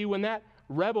would see when that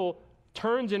rebel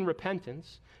turns in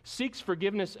repentance, seeks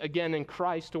forgiveness again in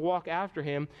Christ to walk after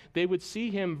him, they would see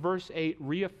him, verse 8,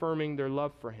 reaffirming their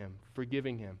love for him,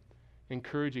 forgiving him,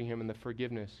 encouraging him in the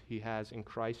forgiveness he has in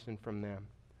Christ and from them.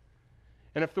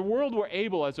 And if the world were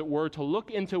able, as it were, to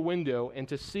look into a window and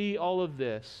to see all of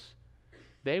this,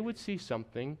 they would see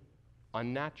something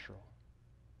unnatural.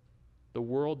 The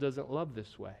world doesn't love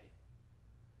this way.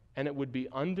 And it would be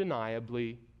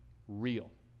undeniably real.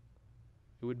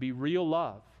 It would be real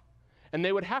love. And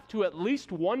they would have to at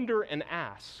least wonder and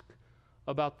ask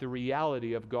about the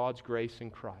reality of God's grace in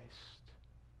Christ.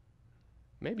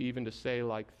 Maybe even to say,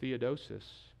 like Theodosius,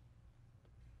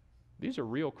 these are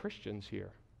real Christians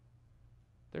here.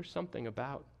 There's something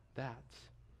about that.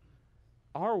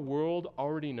 Our world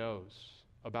already knows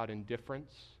about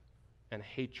indifference and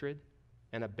hatred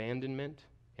and abandonment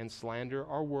and slander.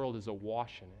 Our world is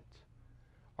awash in it.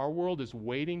 Our world is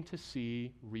waiting to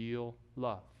see real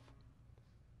love.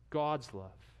 God's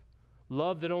love,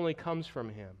 love that only comes from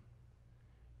Him.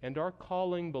 And our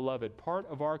calling, beloved, part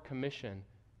of our commission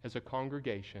as a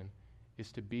congregation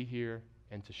is to be here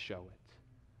and to show it,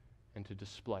 and to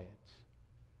display it,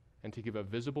 and to give a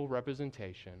visible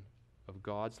representation of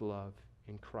God's love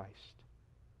in Christ.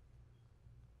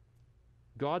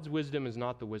 God's wisdom is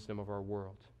not the wisdom of our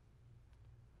world.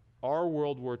 Our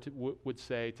world would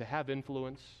say to have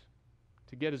influence,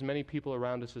 to get as many people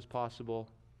around us as possible,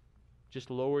 just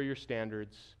lower your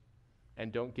standards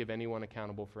and don't give anyone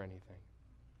accountable for anything.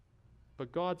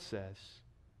 But God says,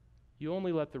 you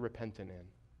only let the repentant in,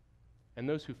 and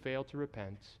those who fail to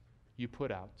repent, you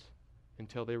put out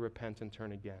until they repent and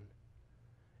turn again.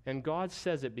 And God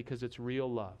says it because it's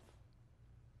real love.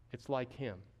 It's like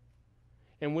Him.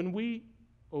 And when we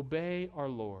obey our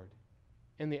Lord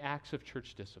in the acts of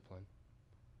church discipline,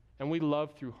 and we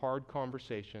love through hard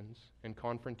conversations and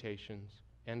confrontations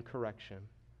and correction,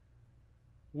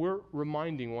 we're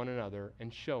reminding one another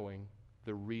and showing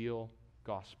the real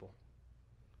gospel.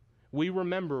 We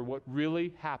remember what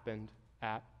really happened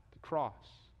at the cross,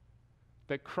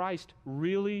 that Christ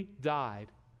really died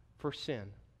for sin.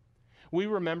 We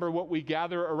remember what we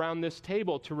gather around this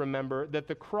table to remember, that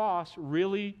the cross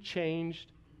really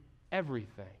changed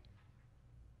everything,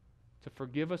 to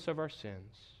forgive us of our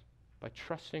sins by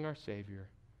trusting our Savior,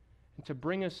 and to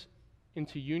bring us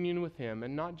into union with Him,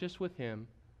 and not just with Him,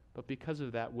 but because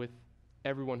of that, with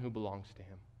everyone who belongs to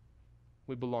Him.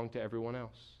 We belong to everyone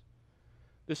else.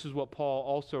 This is what Paul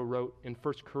also wrote in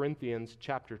 1 Corinthians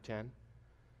chapter 10.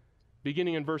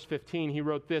 Beginning in verse 15, he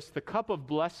wrote this: "The cup of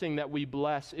blessing that we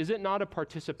bless, is it not a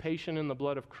participation in the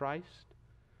blood of Christ?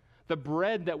 The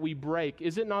bread that we break,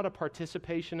 is it not a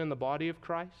participation in the body of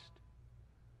Christ?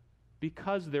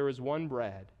 Because there is one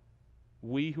bread,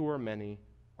 we who are many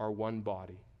are one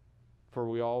body, for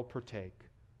we all partake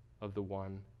of the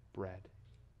one bread."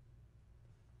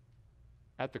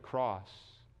 At the cross,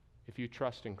 if you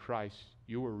trust in Christ,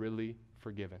 you are really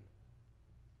forgiven,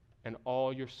 and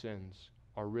all your sins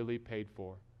are really paid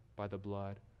for by the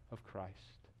blood of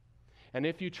Christ. And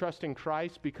if you trust in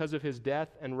Christ because of His death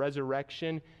and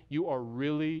resurrection, you are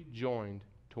really joined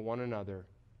to one another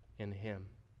in Him.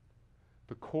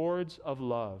 The cords of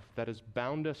love that has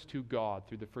bound us to God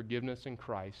through the forgiveness in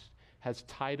Christ has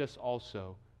tied us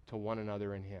also to one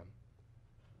another in Him.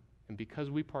 And because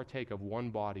we partake of one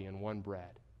body and one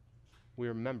bread, we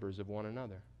are members of one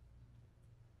another.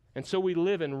 And so we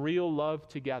live in real love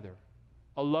together,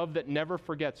 a love that never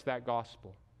forgets that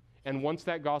gospel, and wants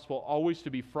that gospel always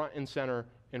to be front and center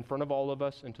in front of all of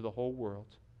us and to the whole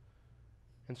world.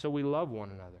 And so we love one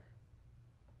another,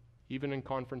 even in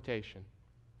confrontation,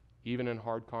 even in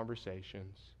hard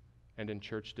conversations, and in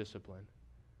church discipline.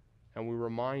 And we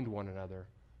remind one another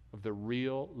of the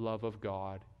real love of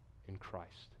God in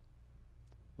Christ.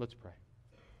 Let's pray.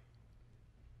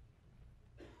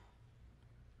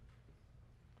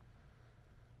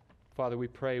 Father, we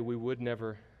pray we would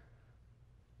never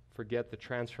forget the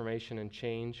transformation and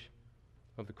change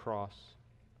of the cross.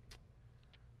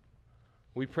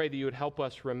 We pray that you would help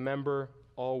us remember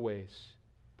always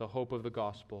the hope of the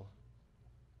gospel,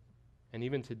 and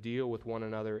even to deal with one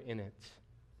another in it,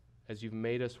 as you've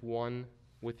made us one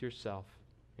with yourself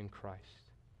in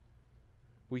Christ.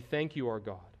 We thank you, our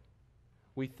God.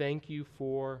 We thank you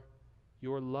for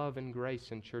your love and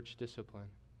grace in church discipline,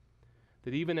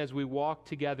 that even as we walk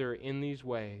together in these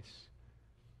ways,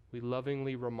 we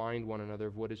lovingly remind one another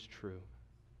of what is true,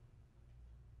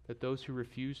 that those who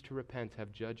refuse to repent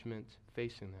have judgment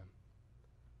facing them,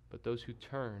 but those who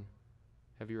turn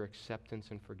have your acceptance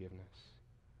and forgiveness.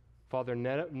 Father,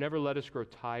 never let us grow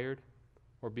tired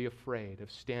or be afraid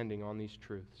of standing on these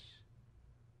truths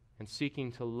and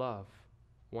seeking to love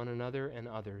one another and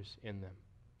others in them.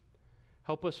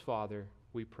 Help us, Father,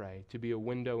 we pray, to be a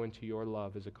window into your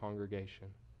love as a congregation.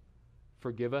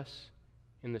 Forgive us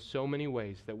in the so many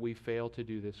ways that we fail to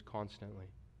do this constantly.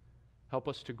 Help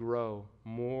us to grow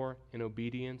more in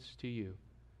obedience to you,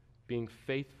 being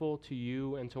faithful to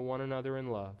you and to one another in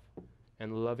love,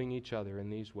 and loving each other in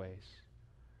these ways.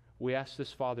 We ask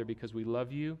this, Father, because we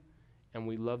love you and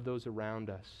we love those around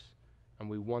us, and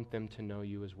we want them to know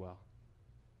you as well.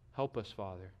 Help us,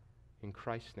 Father, in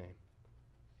Christ's name.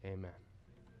 Amen.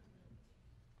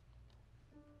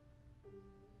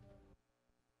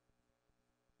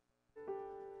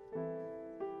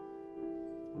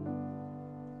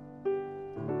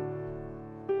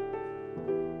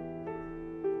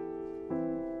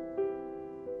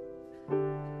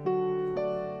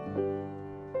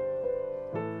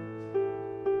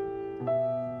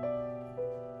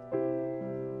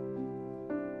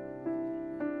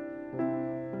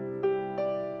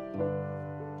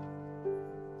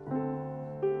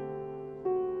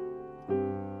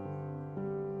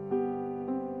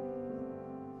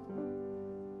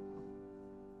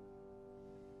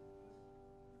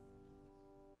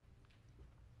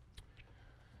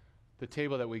 The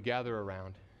table that we gather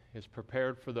around is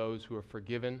prepared for those who are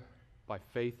forgiven by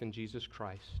faith in Jesus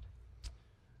Christ.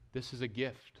 This is a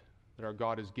gift that our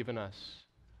God has given us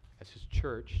as His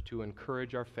church to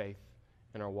encourage our faith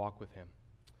and our walk with Him.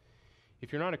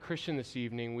 If you're not a Christian this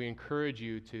evening, we encourage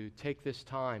you to take this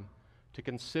time to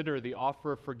consider the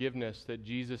offer of forgiveness that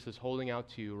Jesus is holding out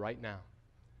to you right now,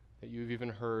 that you've even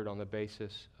heard on the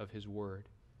basis of His Word.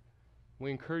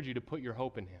 We encourage you to put your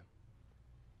hope in Him.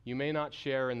 You may not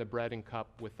share in the bread and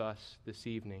cup with us this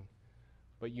evening,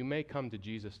 but you may come to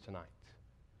Jesus tonight,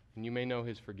 and you may know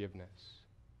His forgiveness.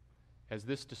 As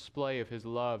this display of His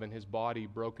love and His body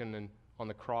broken on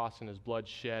the cross and His blood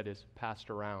shed is passed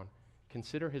around,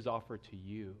 consider His offer to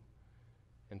you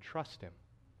and trust Him.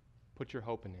 Put your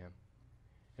hope in Him.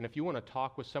 And if you want to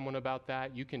talk with someone about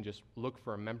that, you can just look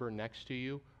for a member next to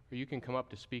you, or you can come up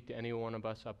to speak to any one of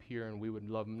us up here, and we would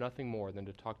love nothing more than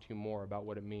to talk to you more about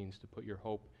what it means to put your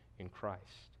hope in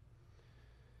Christ.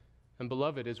 And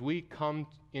beloved, as we come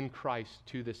in Christ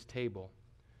to this table,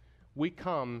 we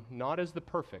come not as the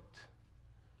perfect,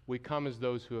 we come as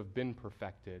those who have been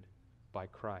perfected by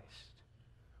Christ.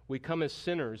 We come as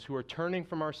sinners who are turning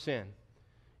from our sin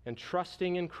and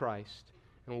trusting in Christ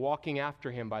and walking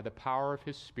after Him by the power of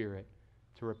His Spirit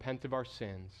to repent of our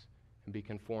sins and be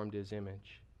conformed to His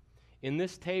image. In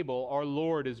this table, our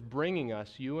Lord is bringing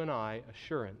us, you and I,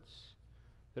 assurance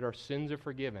that our sins are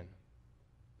forgiven,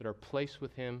 that our place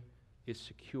with Him is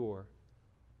secure.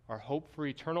 Our hope for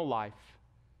eternal life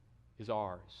is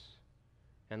ours.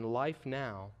 And life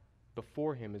now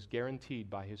before Him is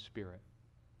guaranteed by His Spirit.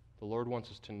 The Lord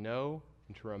wants us to know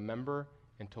and to remember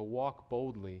and to walk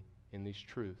boldly in these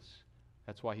truths.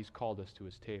 That's why He's called us to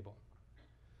His table.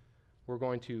 We're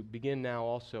going to begin now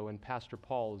also, and Pastor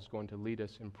Paul is going to lead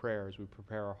us in prayer as we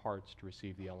prepare our hearts to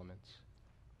receive the elements.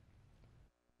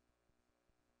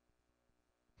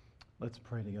 Let's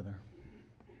pray together.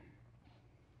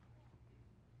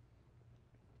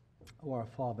 O our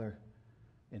Father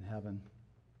in heaven,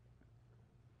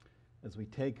 as we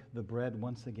take the bread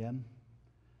once again,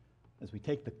 as we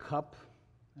take the cup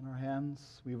in our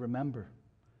hands, we remember.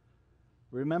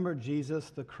 Remember Jesus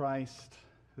the Christ,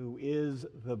 who is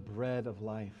the bread of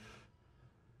life,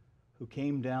 who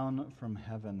came down from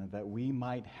heaven that we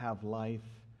might have life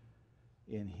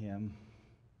in Him.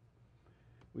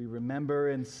 We remember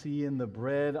and see in the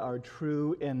bread our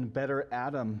true and better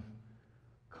Adam,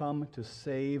 come to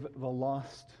save the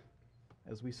lost,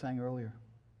 as we sang earlier.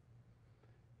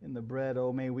 In the bread,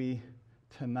 oh, may we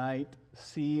tonight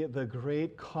see the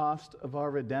great cost of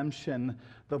our redemption,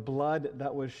 the blood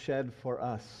that was shed for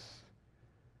us,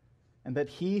 and that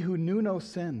He who knew no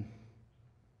sin,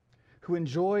 who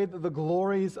enjoyed the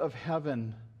glories of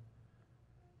heaven,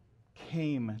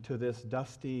 came to this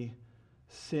dusty,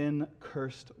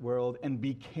 sin-cursed world and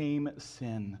became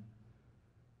sin,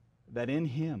 that in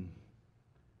Him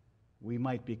we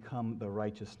might become the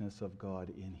righteousness of God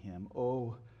in Him.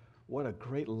 Oh, what a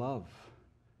great love.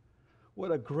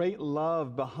 What a great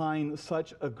love behind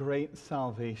such a great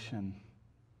salvation.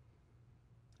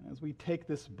 As we take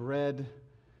this bread,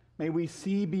 may we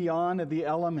see beyond the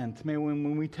element. May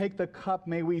when we take the cup,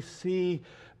 may we see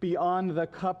beyond the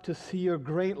cup to see your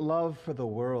great love for the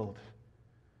world.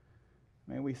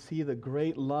 May we see the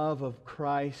great love of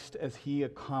Christ as He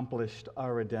accomplished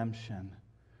our redemption.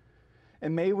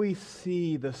 And may we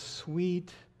see the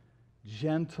sweet,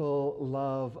 gentle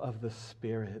love of the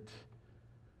Spirit,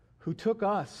 who took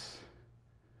us,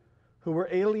 who were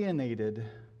alienated,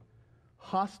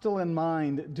 hostile in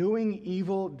mind, doing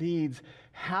evil deeds,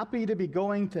 happy to be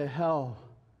going to hell,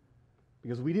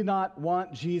 because we did not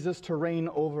want Jesus to reign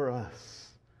over us.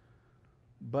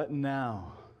 But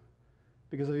now,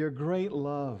 because of your great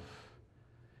love,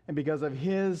 and because of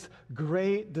His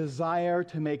great desire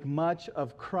to make much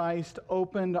of Christ,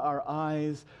 opened our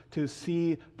eyes to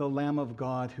see the Lamb of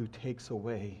God who takes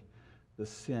away the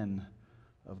sin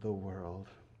of the world.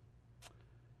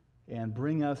 And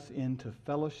bring us into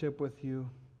fellowship with you,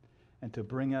 and to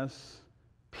bring us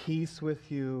peace with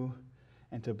you,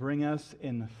 and to bring us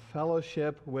in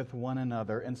fellowship with one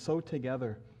another. And so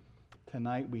together,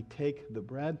 tonight we take the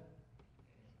bread,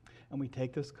 and we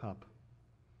take this cup,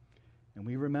 and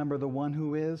we remember the one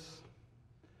who is,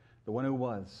 the one who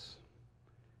was,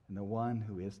 and the one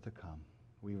who is to come.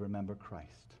 We remember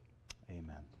Christ.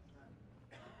 Amen.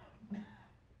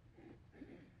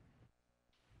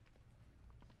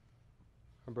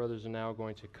 Our brothers are now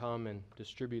going to come and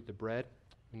distribute the bread.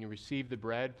 When you receive the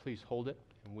bread, please hold it,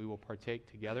 and we will partake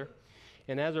together.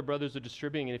 And as our brothers are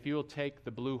distributing it, if you will take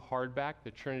the blue hardback,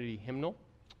 the Trinity hymnal,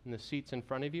 in the seats in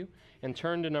front of you, and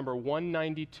turn to number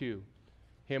 192,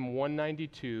 hymn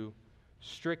 192,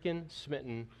 stricken,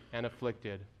 smitten, and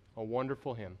afflicted. A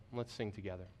wonderful hymn. Let's sing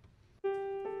together.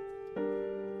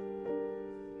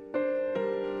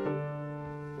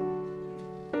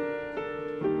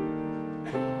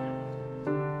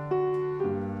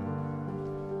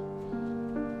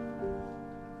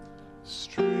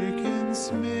 Stricken,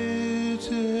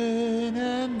 smitten,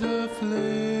 and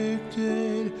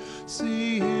afflicted,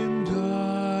 see him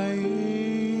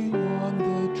dying on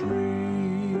the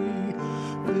tree.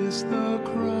 This the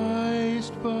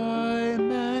Christ by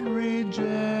man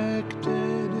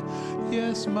rejected.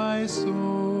 Yes, my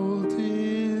soul,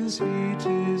 'tis he,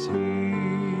 'tis he.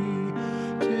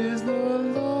 'Tis the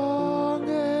long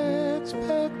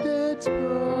expected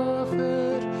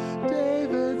prophet,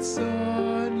 David's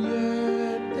son,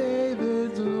 yet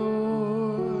David's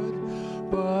Lord.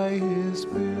 By his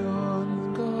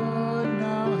spirit God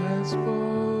now has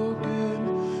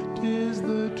spoken, 'tis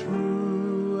the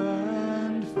true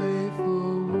and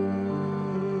faithful word.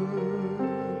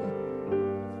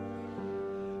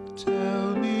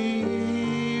 Tell me,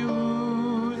 ye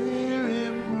who hear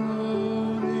him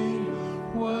groaning,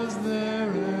 was there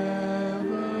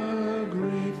ever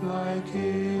grief like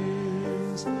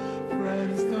his?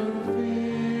 Friends, the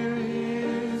fear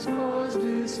is cause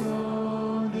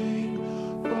disowning,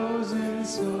 foes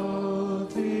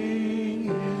insulting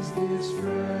his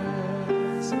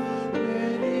distress.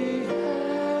 Many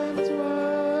hands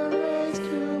were raised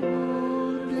to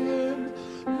wound him,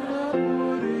 none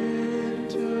would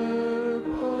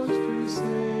interpose to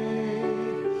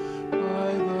save.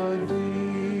 By the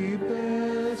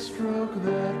deepest stroke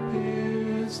that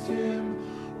pierced him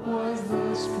was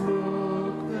the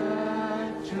stroke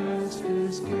that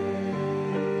justice gave.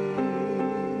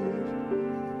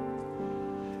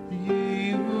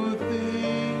 Ye who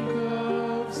think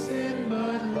of sin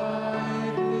but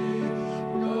lightly,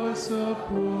 nor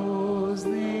suppose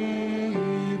the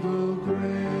evil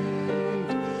great,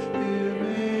 here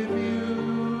may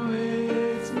view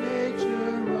its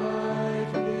nature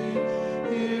rightly,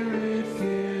 here it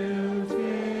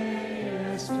guilty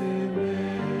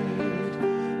estimate.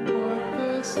 What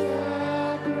the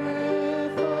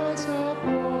sacrifice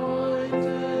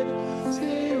appointed,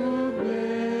 see who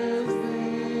bears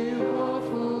the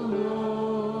awful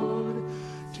load.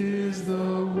 'Tis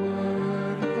the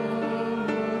word, the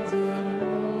Lord's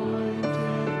anointed,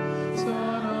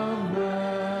 Son of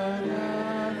man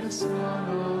and Son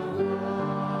of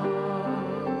God.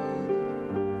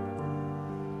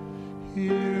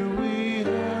 Here we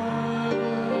have a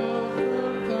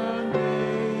firm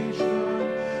foundation,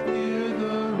 here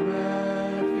the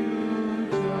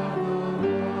refuge of the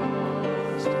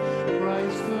lost.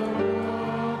 Christ the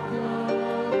rock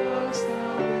of our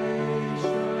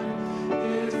salvation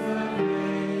is the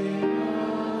name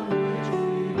of which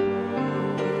we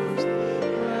boast.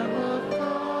 Lamb of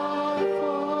God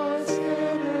for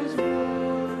sinners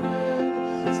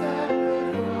wounded,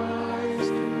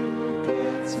 sacrificed to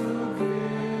cancel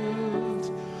guilt.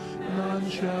 None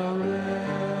shall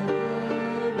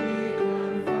ever be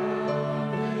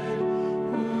confounded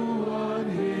who on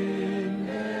him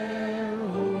their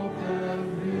hope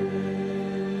have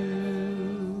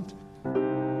built.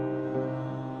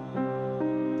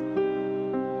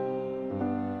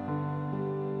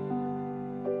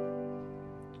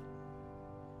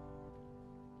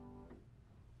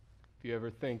 If you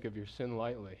ever think of your sin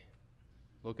lightly,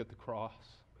 look at the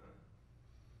cross.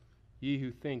 Ye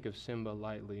who think of sin but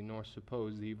lightly, nor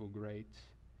suppose the evil great,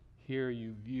 here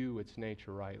you view its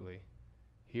nature rightly,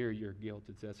 here your guilt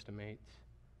its estimate.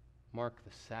 Mark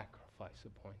the sacrifice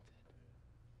appointed,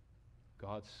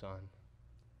 God's Son.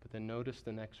 But then notice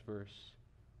the next verse.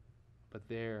 But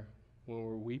there, when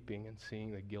we're weeping and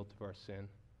seeing the guilt of our sin,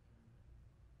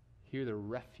 hear the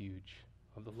refuge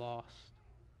of the lost.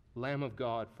 Lamb of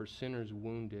God for sinners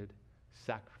wounded,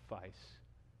 sacrifice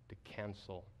to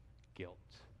cancel guilt.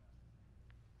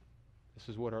 This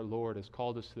is what our Lord has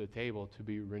called us to the table, to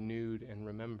be renewed and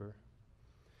remember.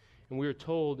 And we are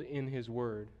told in his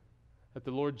word that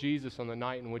the Lord Jesus, on the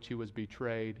night in which he was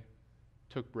betrayed,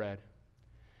 took bread.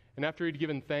 And after he'd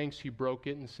given thanks, he broke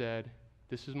it and said,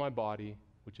 "This is my body,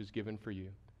 which is given for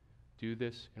you. Do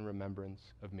this in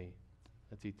remembrance of me."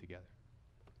 Let's eat together.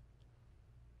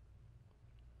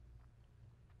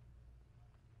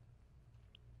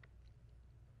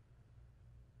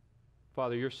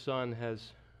 Father, your Son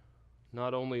has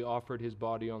not only offered his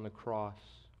body on the cross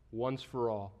once for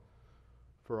all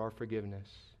for our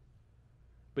forgiveness,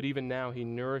 but even now he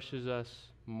nourishes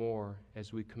us more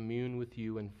as we commune with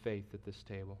you in faith at this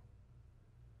table.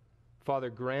 Father,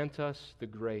 grant us the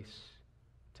grace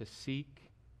to seek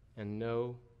and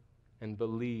know and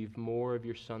believe more of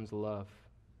your Son's love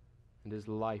and his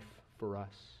life for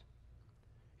us.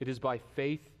 It is by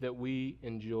faith that we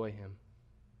enjoy him,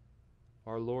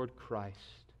 our Lord Christ,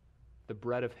 the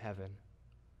bread of heaven,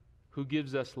 who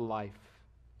gives us life,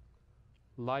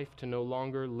 life to no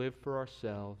longer live for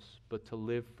ourselves, but to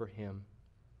live for him,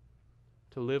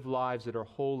 to live lives that are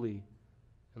holy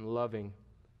and loving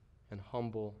and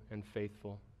humble and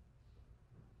faithful.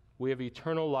 We have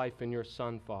eternal life in your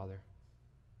Son, Father.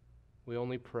 We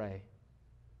only pray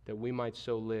that we might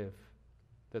so live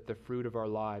that the fruit of our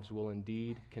lives will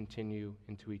indeed continue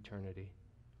into eternity.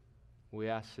 We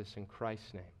ask this in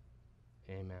Christ's name.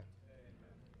 Amen.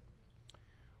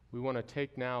 We want to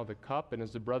take now the cup, and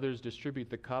as the brothers distribute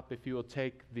the cup, if you will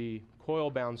take the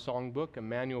coil-bound songbook,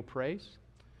 Immanuel Praise,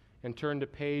 and turn to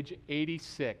page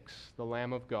 86, the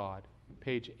Lamb of God,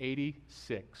 page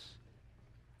 86.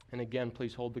 And again,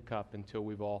 please hold the cup until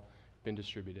we've all been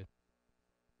distributed.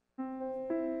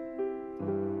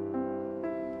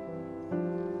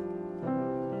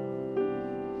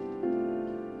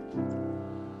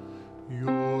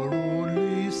 Your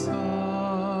only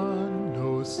Son,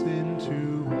 no sin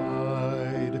to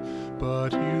hide,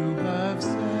 but you have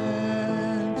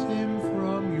sent him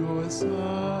from your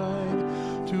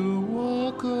side to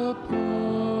walk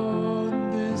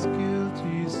upon this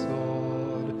guilty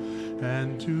sod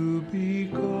and to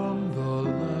become the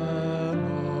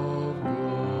Lamb of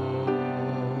God.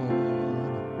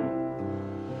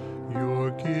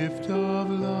 Your gift of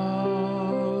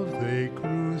love they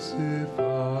crucified,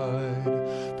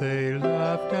 they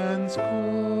laughed and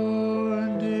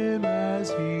scorned him as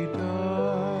he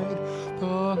died.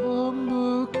 The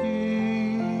humble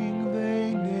king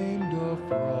they named a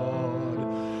fraud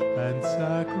and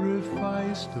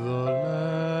sacrificed the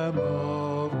Lamb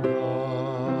of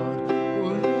God. O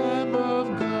Lamb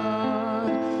of God,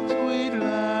 sweet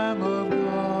Lamb of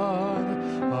God,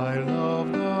 I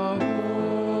love the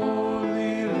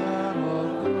holy Lamb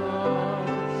of God.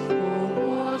 Oh,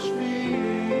 wash me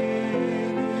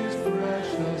in his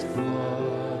precious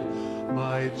blood,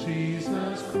 my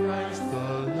Jesus Christ,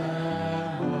 the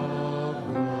Lamb of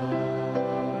God.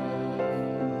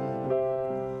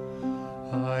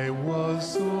 I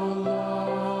was so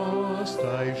lost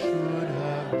I should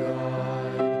have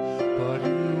died, but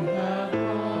you have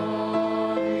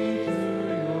brought me to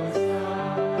your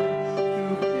side, to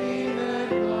be led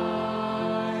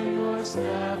by your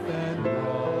staff and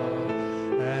rod,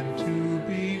 and to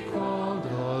be called a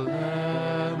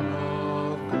Lamb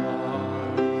of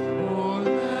God. O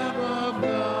Lamb of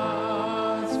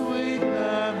God, sweet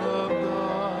Lamb of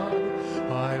God,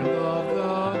 I love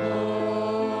the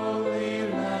holy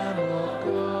Lamb of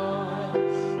God.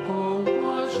 Oh,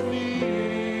 wash me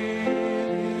in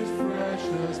his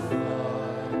precious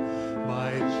blood,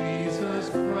 my Jesus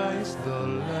Christ, the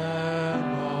Lamb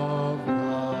of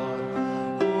God.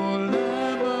 O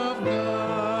Lamb of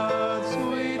God,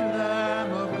 sweet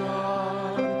Lamb of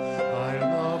God, I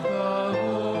love the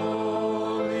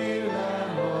holy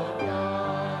Lamb of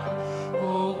God.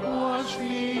 Oh, wash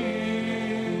me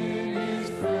in his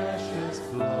precious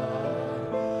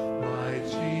blood, my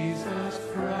Jesus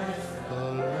Christ, the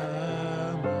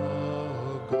Lamb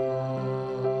of God.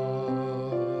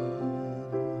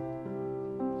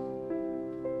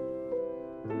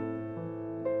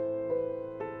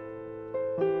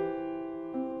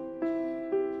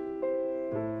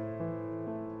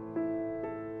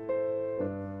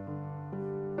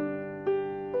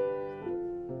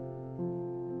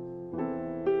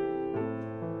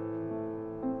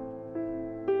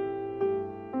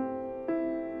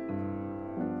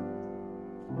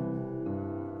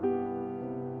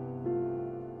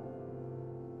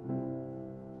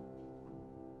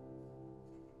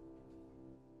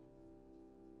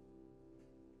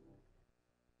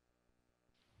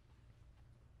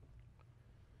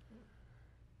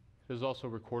 It is also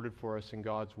recorded for us in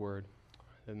God's word.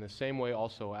 In the same way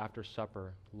also, after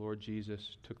supper, the Lord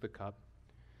Jesus took the cup,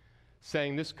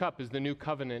 saying, "This cup is the new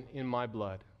covenant in my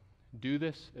blood. Do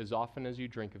this as often as you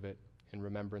drink of it in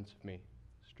remembrance of me."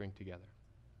 Let's drink together.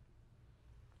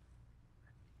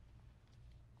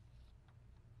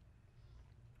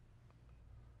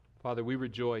 Father, we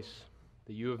rejoice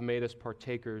that you have made us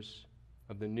partakers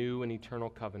of the new and eternal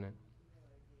covenant,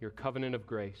 your covenant of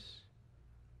grace.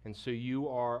 And so you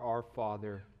are our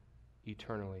Father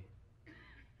eternally.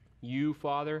 You,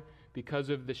 Father, because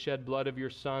of the shed blood of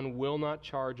your Son, will not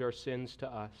charge our sins to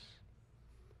us,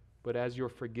 but as your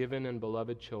forgiven and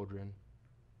beloved children,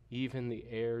 even the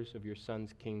heirs of your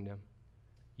Son's kingdom,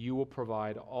 you will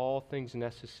provide all things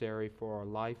necessary for our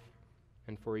life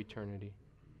and for eternity.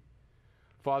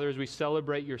 Father, as we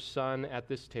celebrate your Son at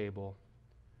this table,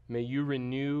 may you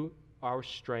renew our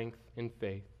strength in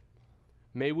faith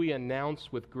May we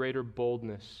announce with greater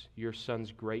boldness your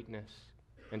Son's greatness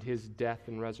and his death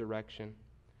and resurrection.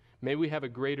 May we have a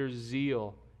greater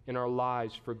zeal in our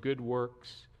lives for good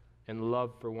works and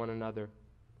love for one another.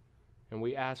 And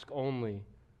we ask only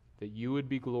that you would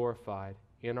be glorified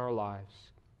in our lives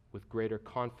with greater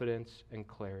confidence and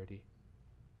clarity.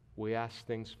 We ask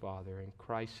things, Father, in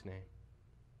Christ's name.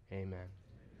 Amen.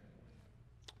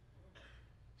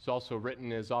 It's also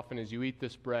written, as often as you eat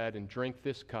this bread and drink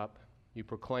this cup, you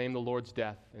proclaim the Lord's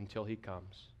death until he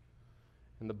comes.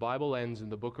 And the Bible ends in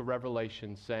the book of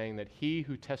Revelation saying that he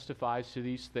who testifies to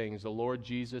these things, the Lord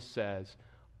Jesus says,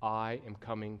 I am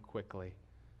coming quickly.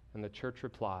 And the church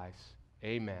replies,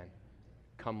 Amen.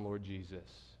 Come, Lord Jesus.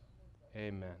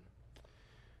 Amen.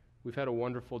 We've had a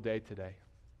wonderful day today.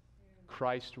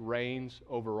 Christ reigns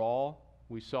over all,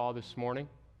 we saw this morning.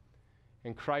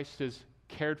 And Christ has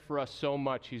cared for us so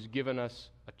much, he's given us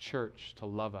a church to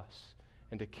love us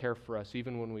and to care for us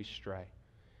even when we stray.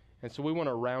 And so we want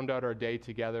to round out our day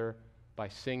together by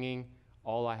singing,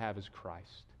 All I Have is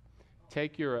Christ.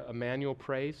 Take your Immanuel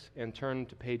praise and turn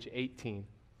to page 18,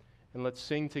 and let's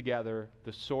sing together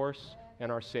the source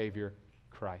and our Savior,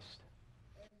 Christ.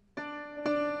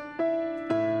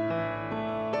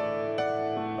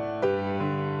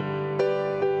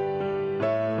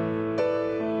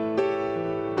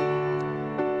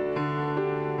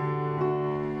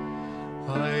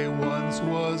 I once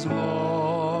was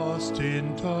lost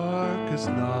in darkest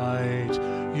night,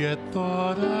 yet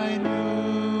thought I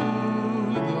knew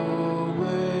the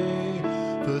way.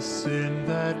 The sin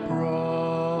that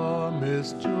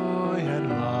promised joy and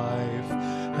life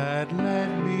had led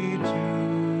me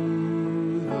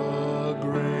to the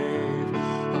grave.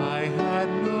 I had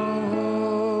no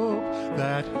hope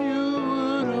that you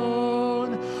would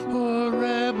own a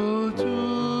rebel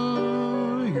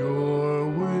to your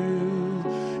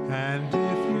will, and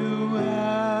if you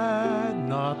had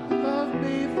not loved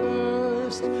me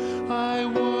first, I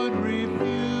would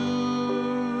refuse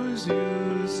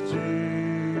you still.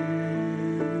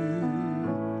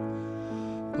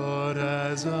 But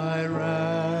as I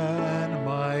ran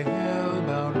my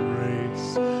hell-bound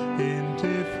race,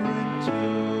 indifferent to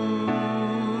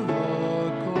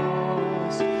the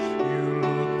cause, you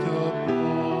looked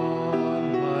upon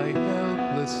my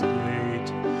helpless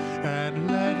state and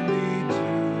led me to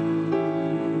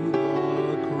the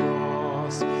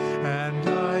cross, and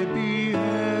I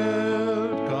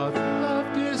beheld God's love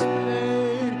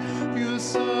displayed. You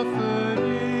suffered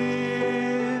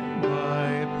in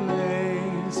my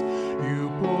place. You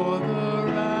bore the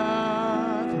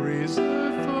wrath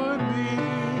reserved for me.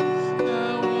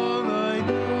 Now all I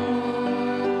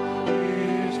know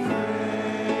is grace.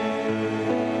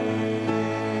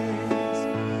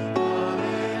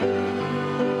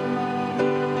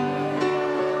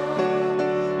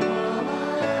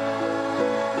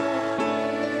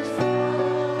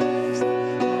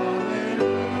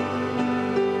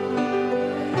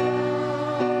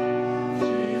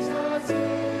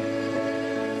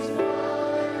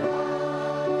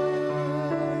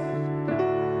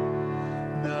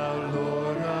 Now,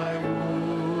 Lord, I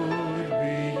would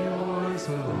be yours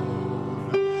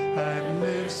alone and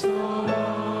live so long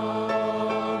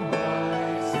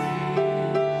I see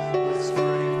the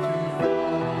strength to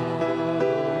follow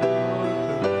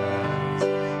your commands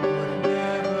would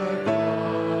never come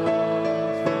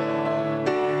from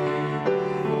me.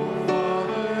 Oh,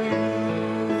 Father,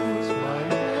 use my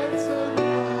hands and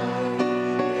life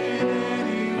in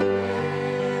any way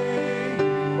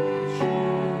you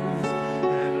choose,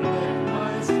 and let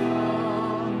my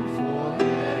song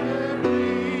forever be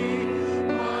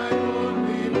my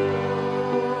only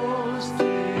boast is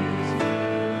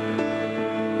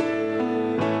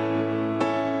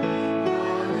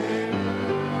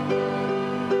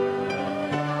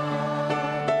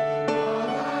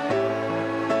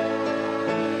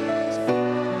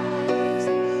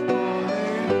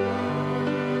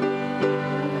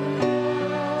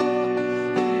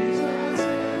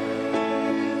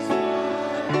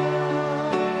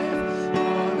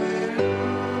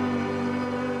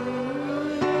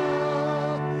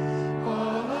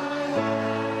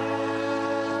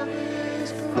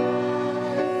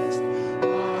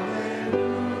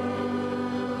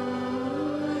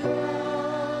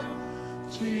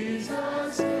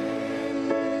Jesus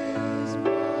is my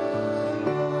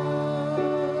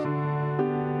Lord.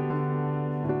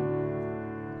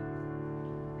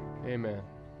 Amen.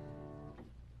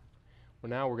 Well,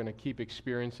 now we're going to keep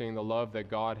experiencing the love that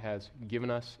God has given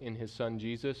us in his Son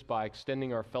Jesus by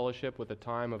extending our fellowship with a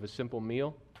time of a simple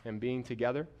meal and being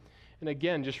together. And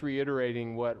again, just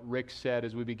reiterating what Rick said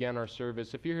as we began our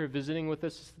service, if you're here visiting with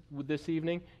us this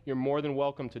evening, you're more than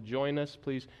welcome to join us.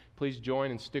 Please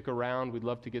join and stick around. We'd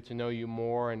love to get to know you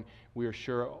more, and we are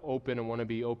sure open and want to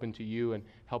be open to you and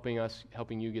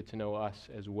helping you get to know us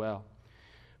as well.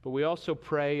 But we also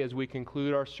pray as we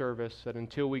conclude our service that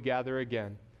until we gather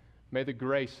again, may the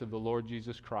grace of the Lord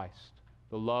Jesus Christ,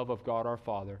 the love of God our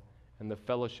Father, and the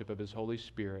fellowship of His Holy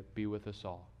Spirit be with us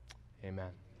all.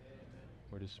 Amen.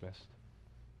 We're dismissed.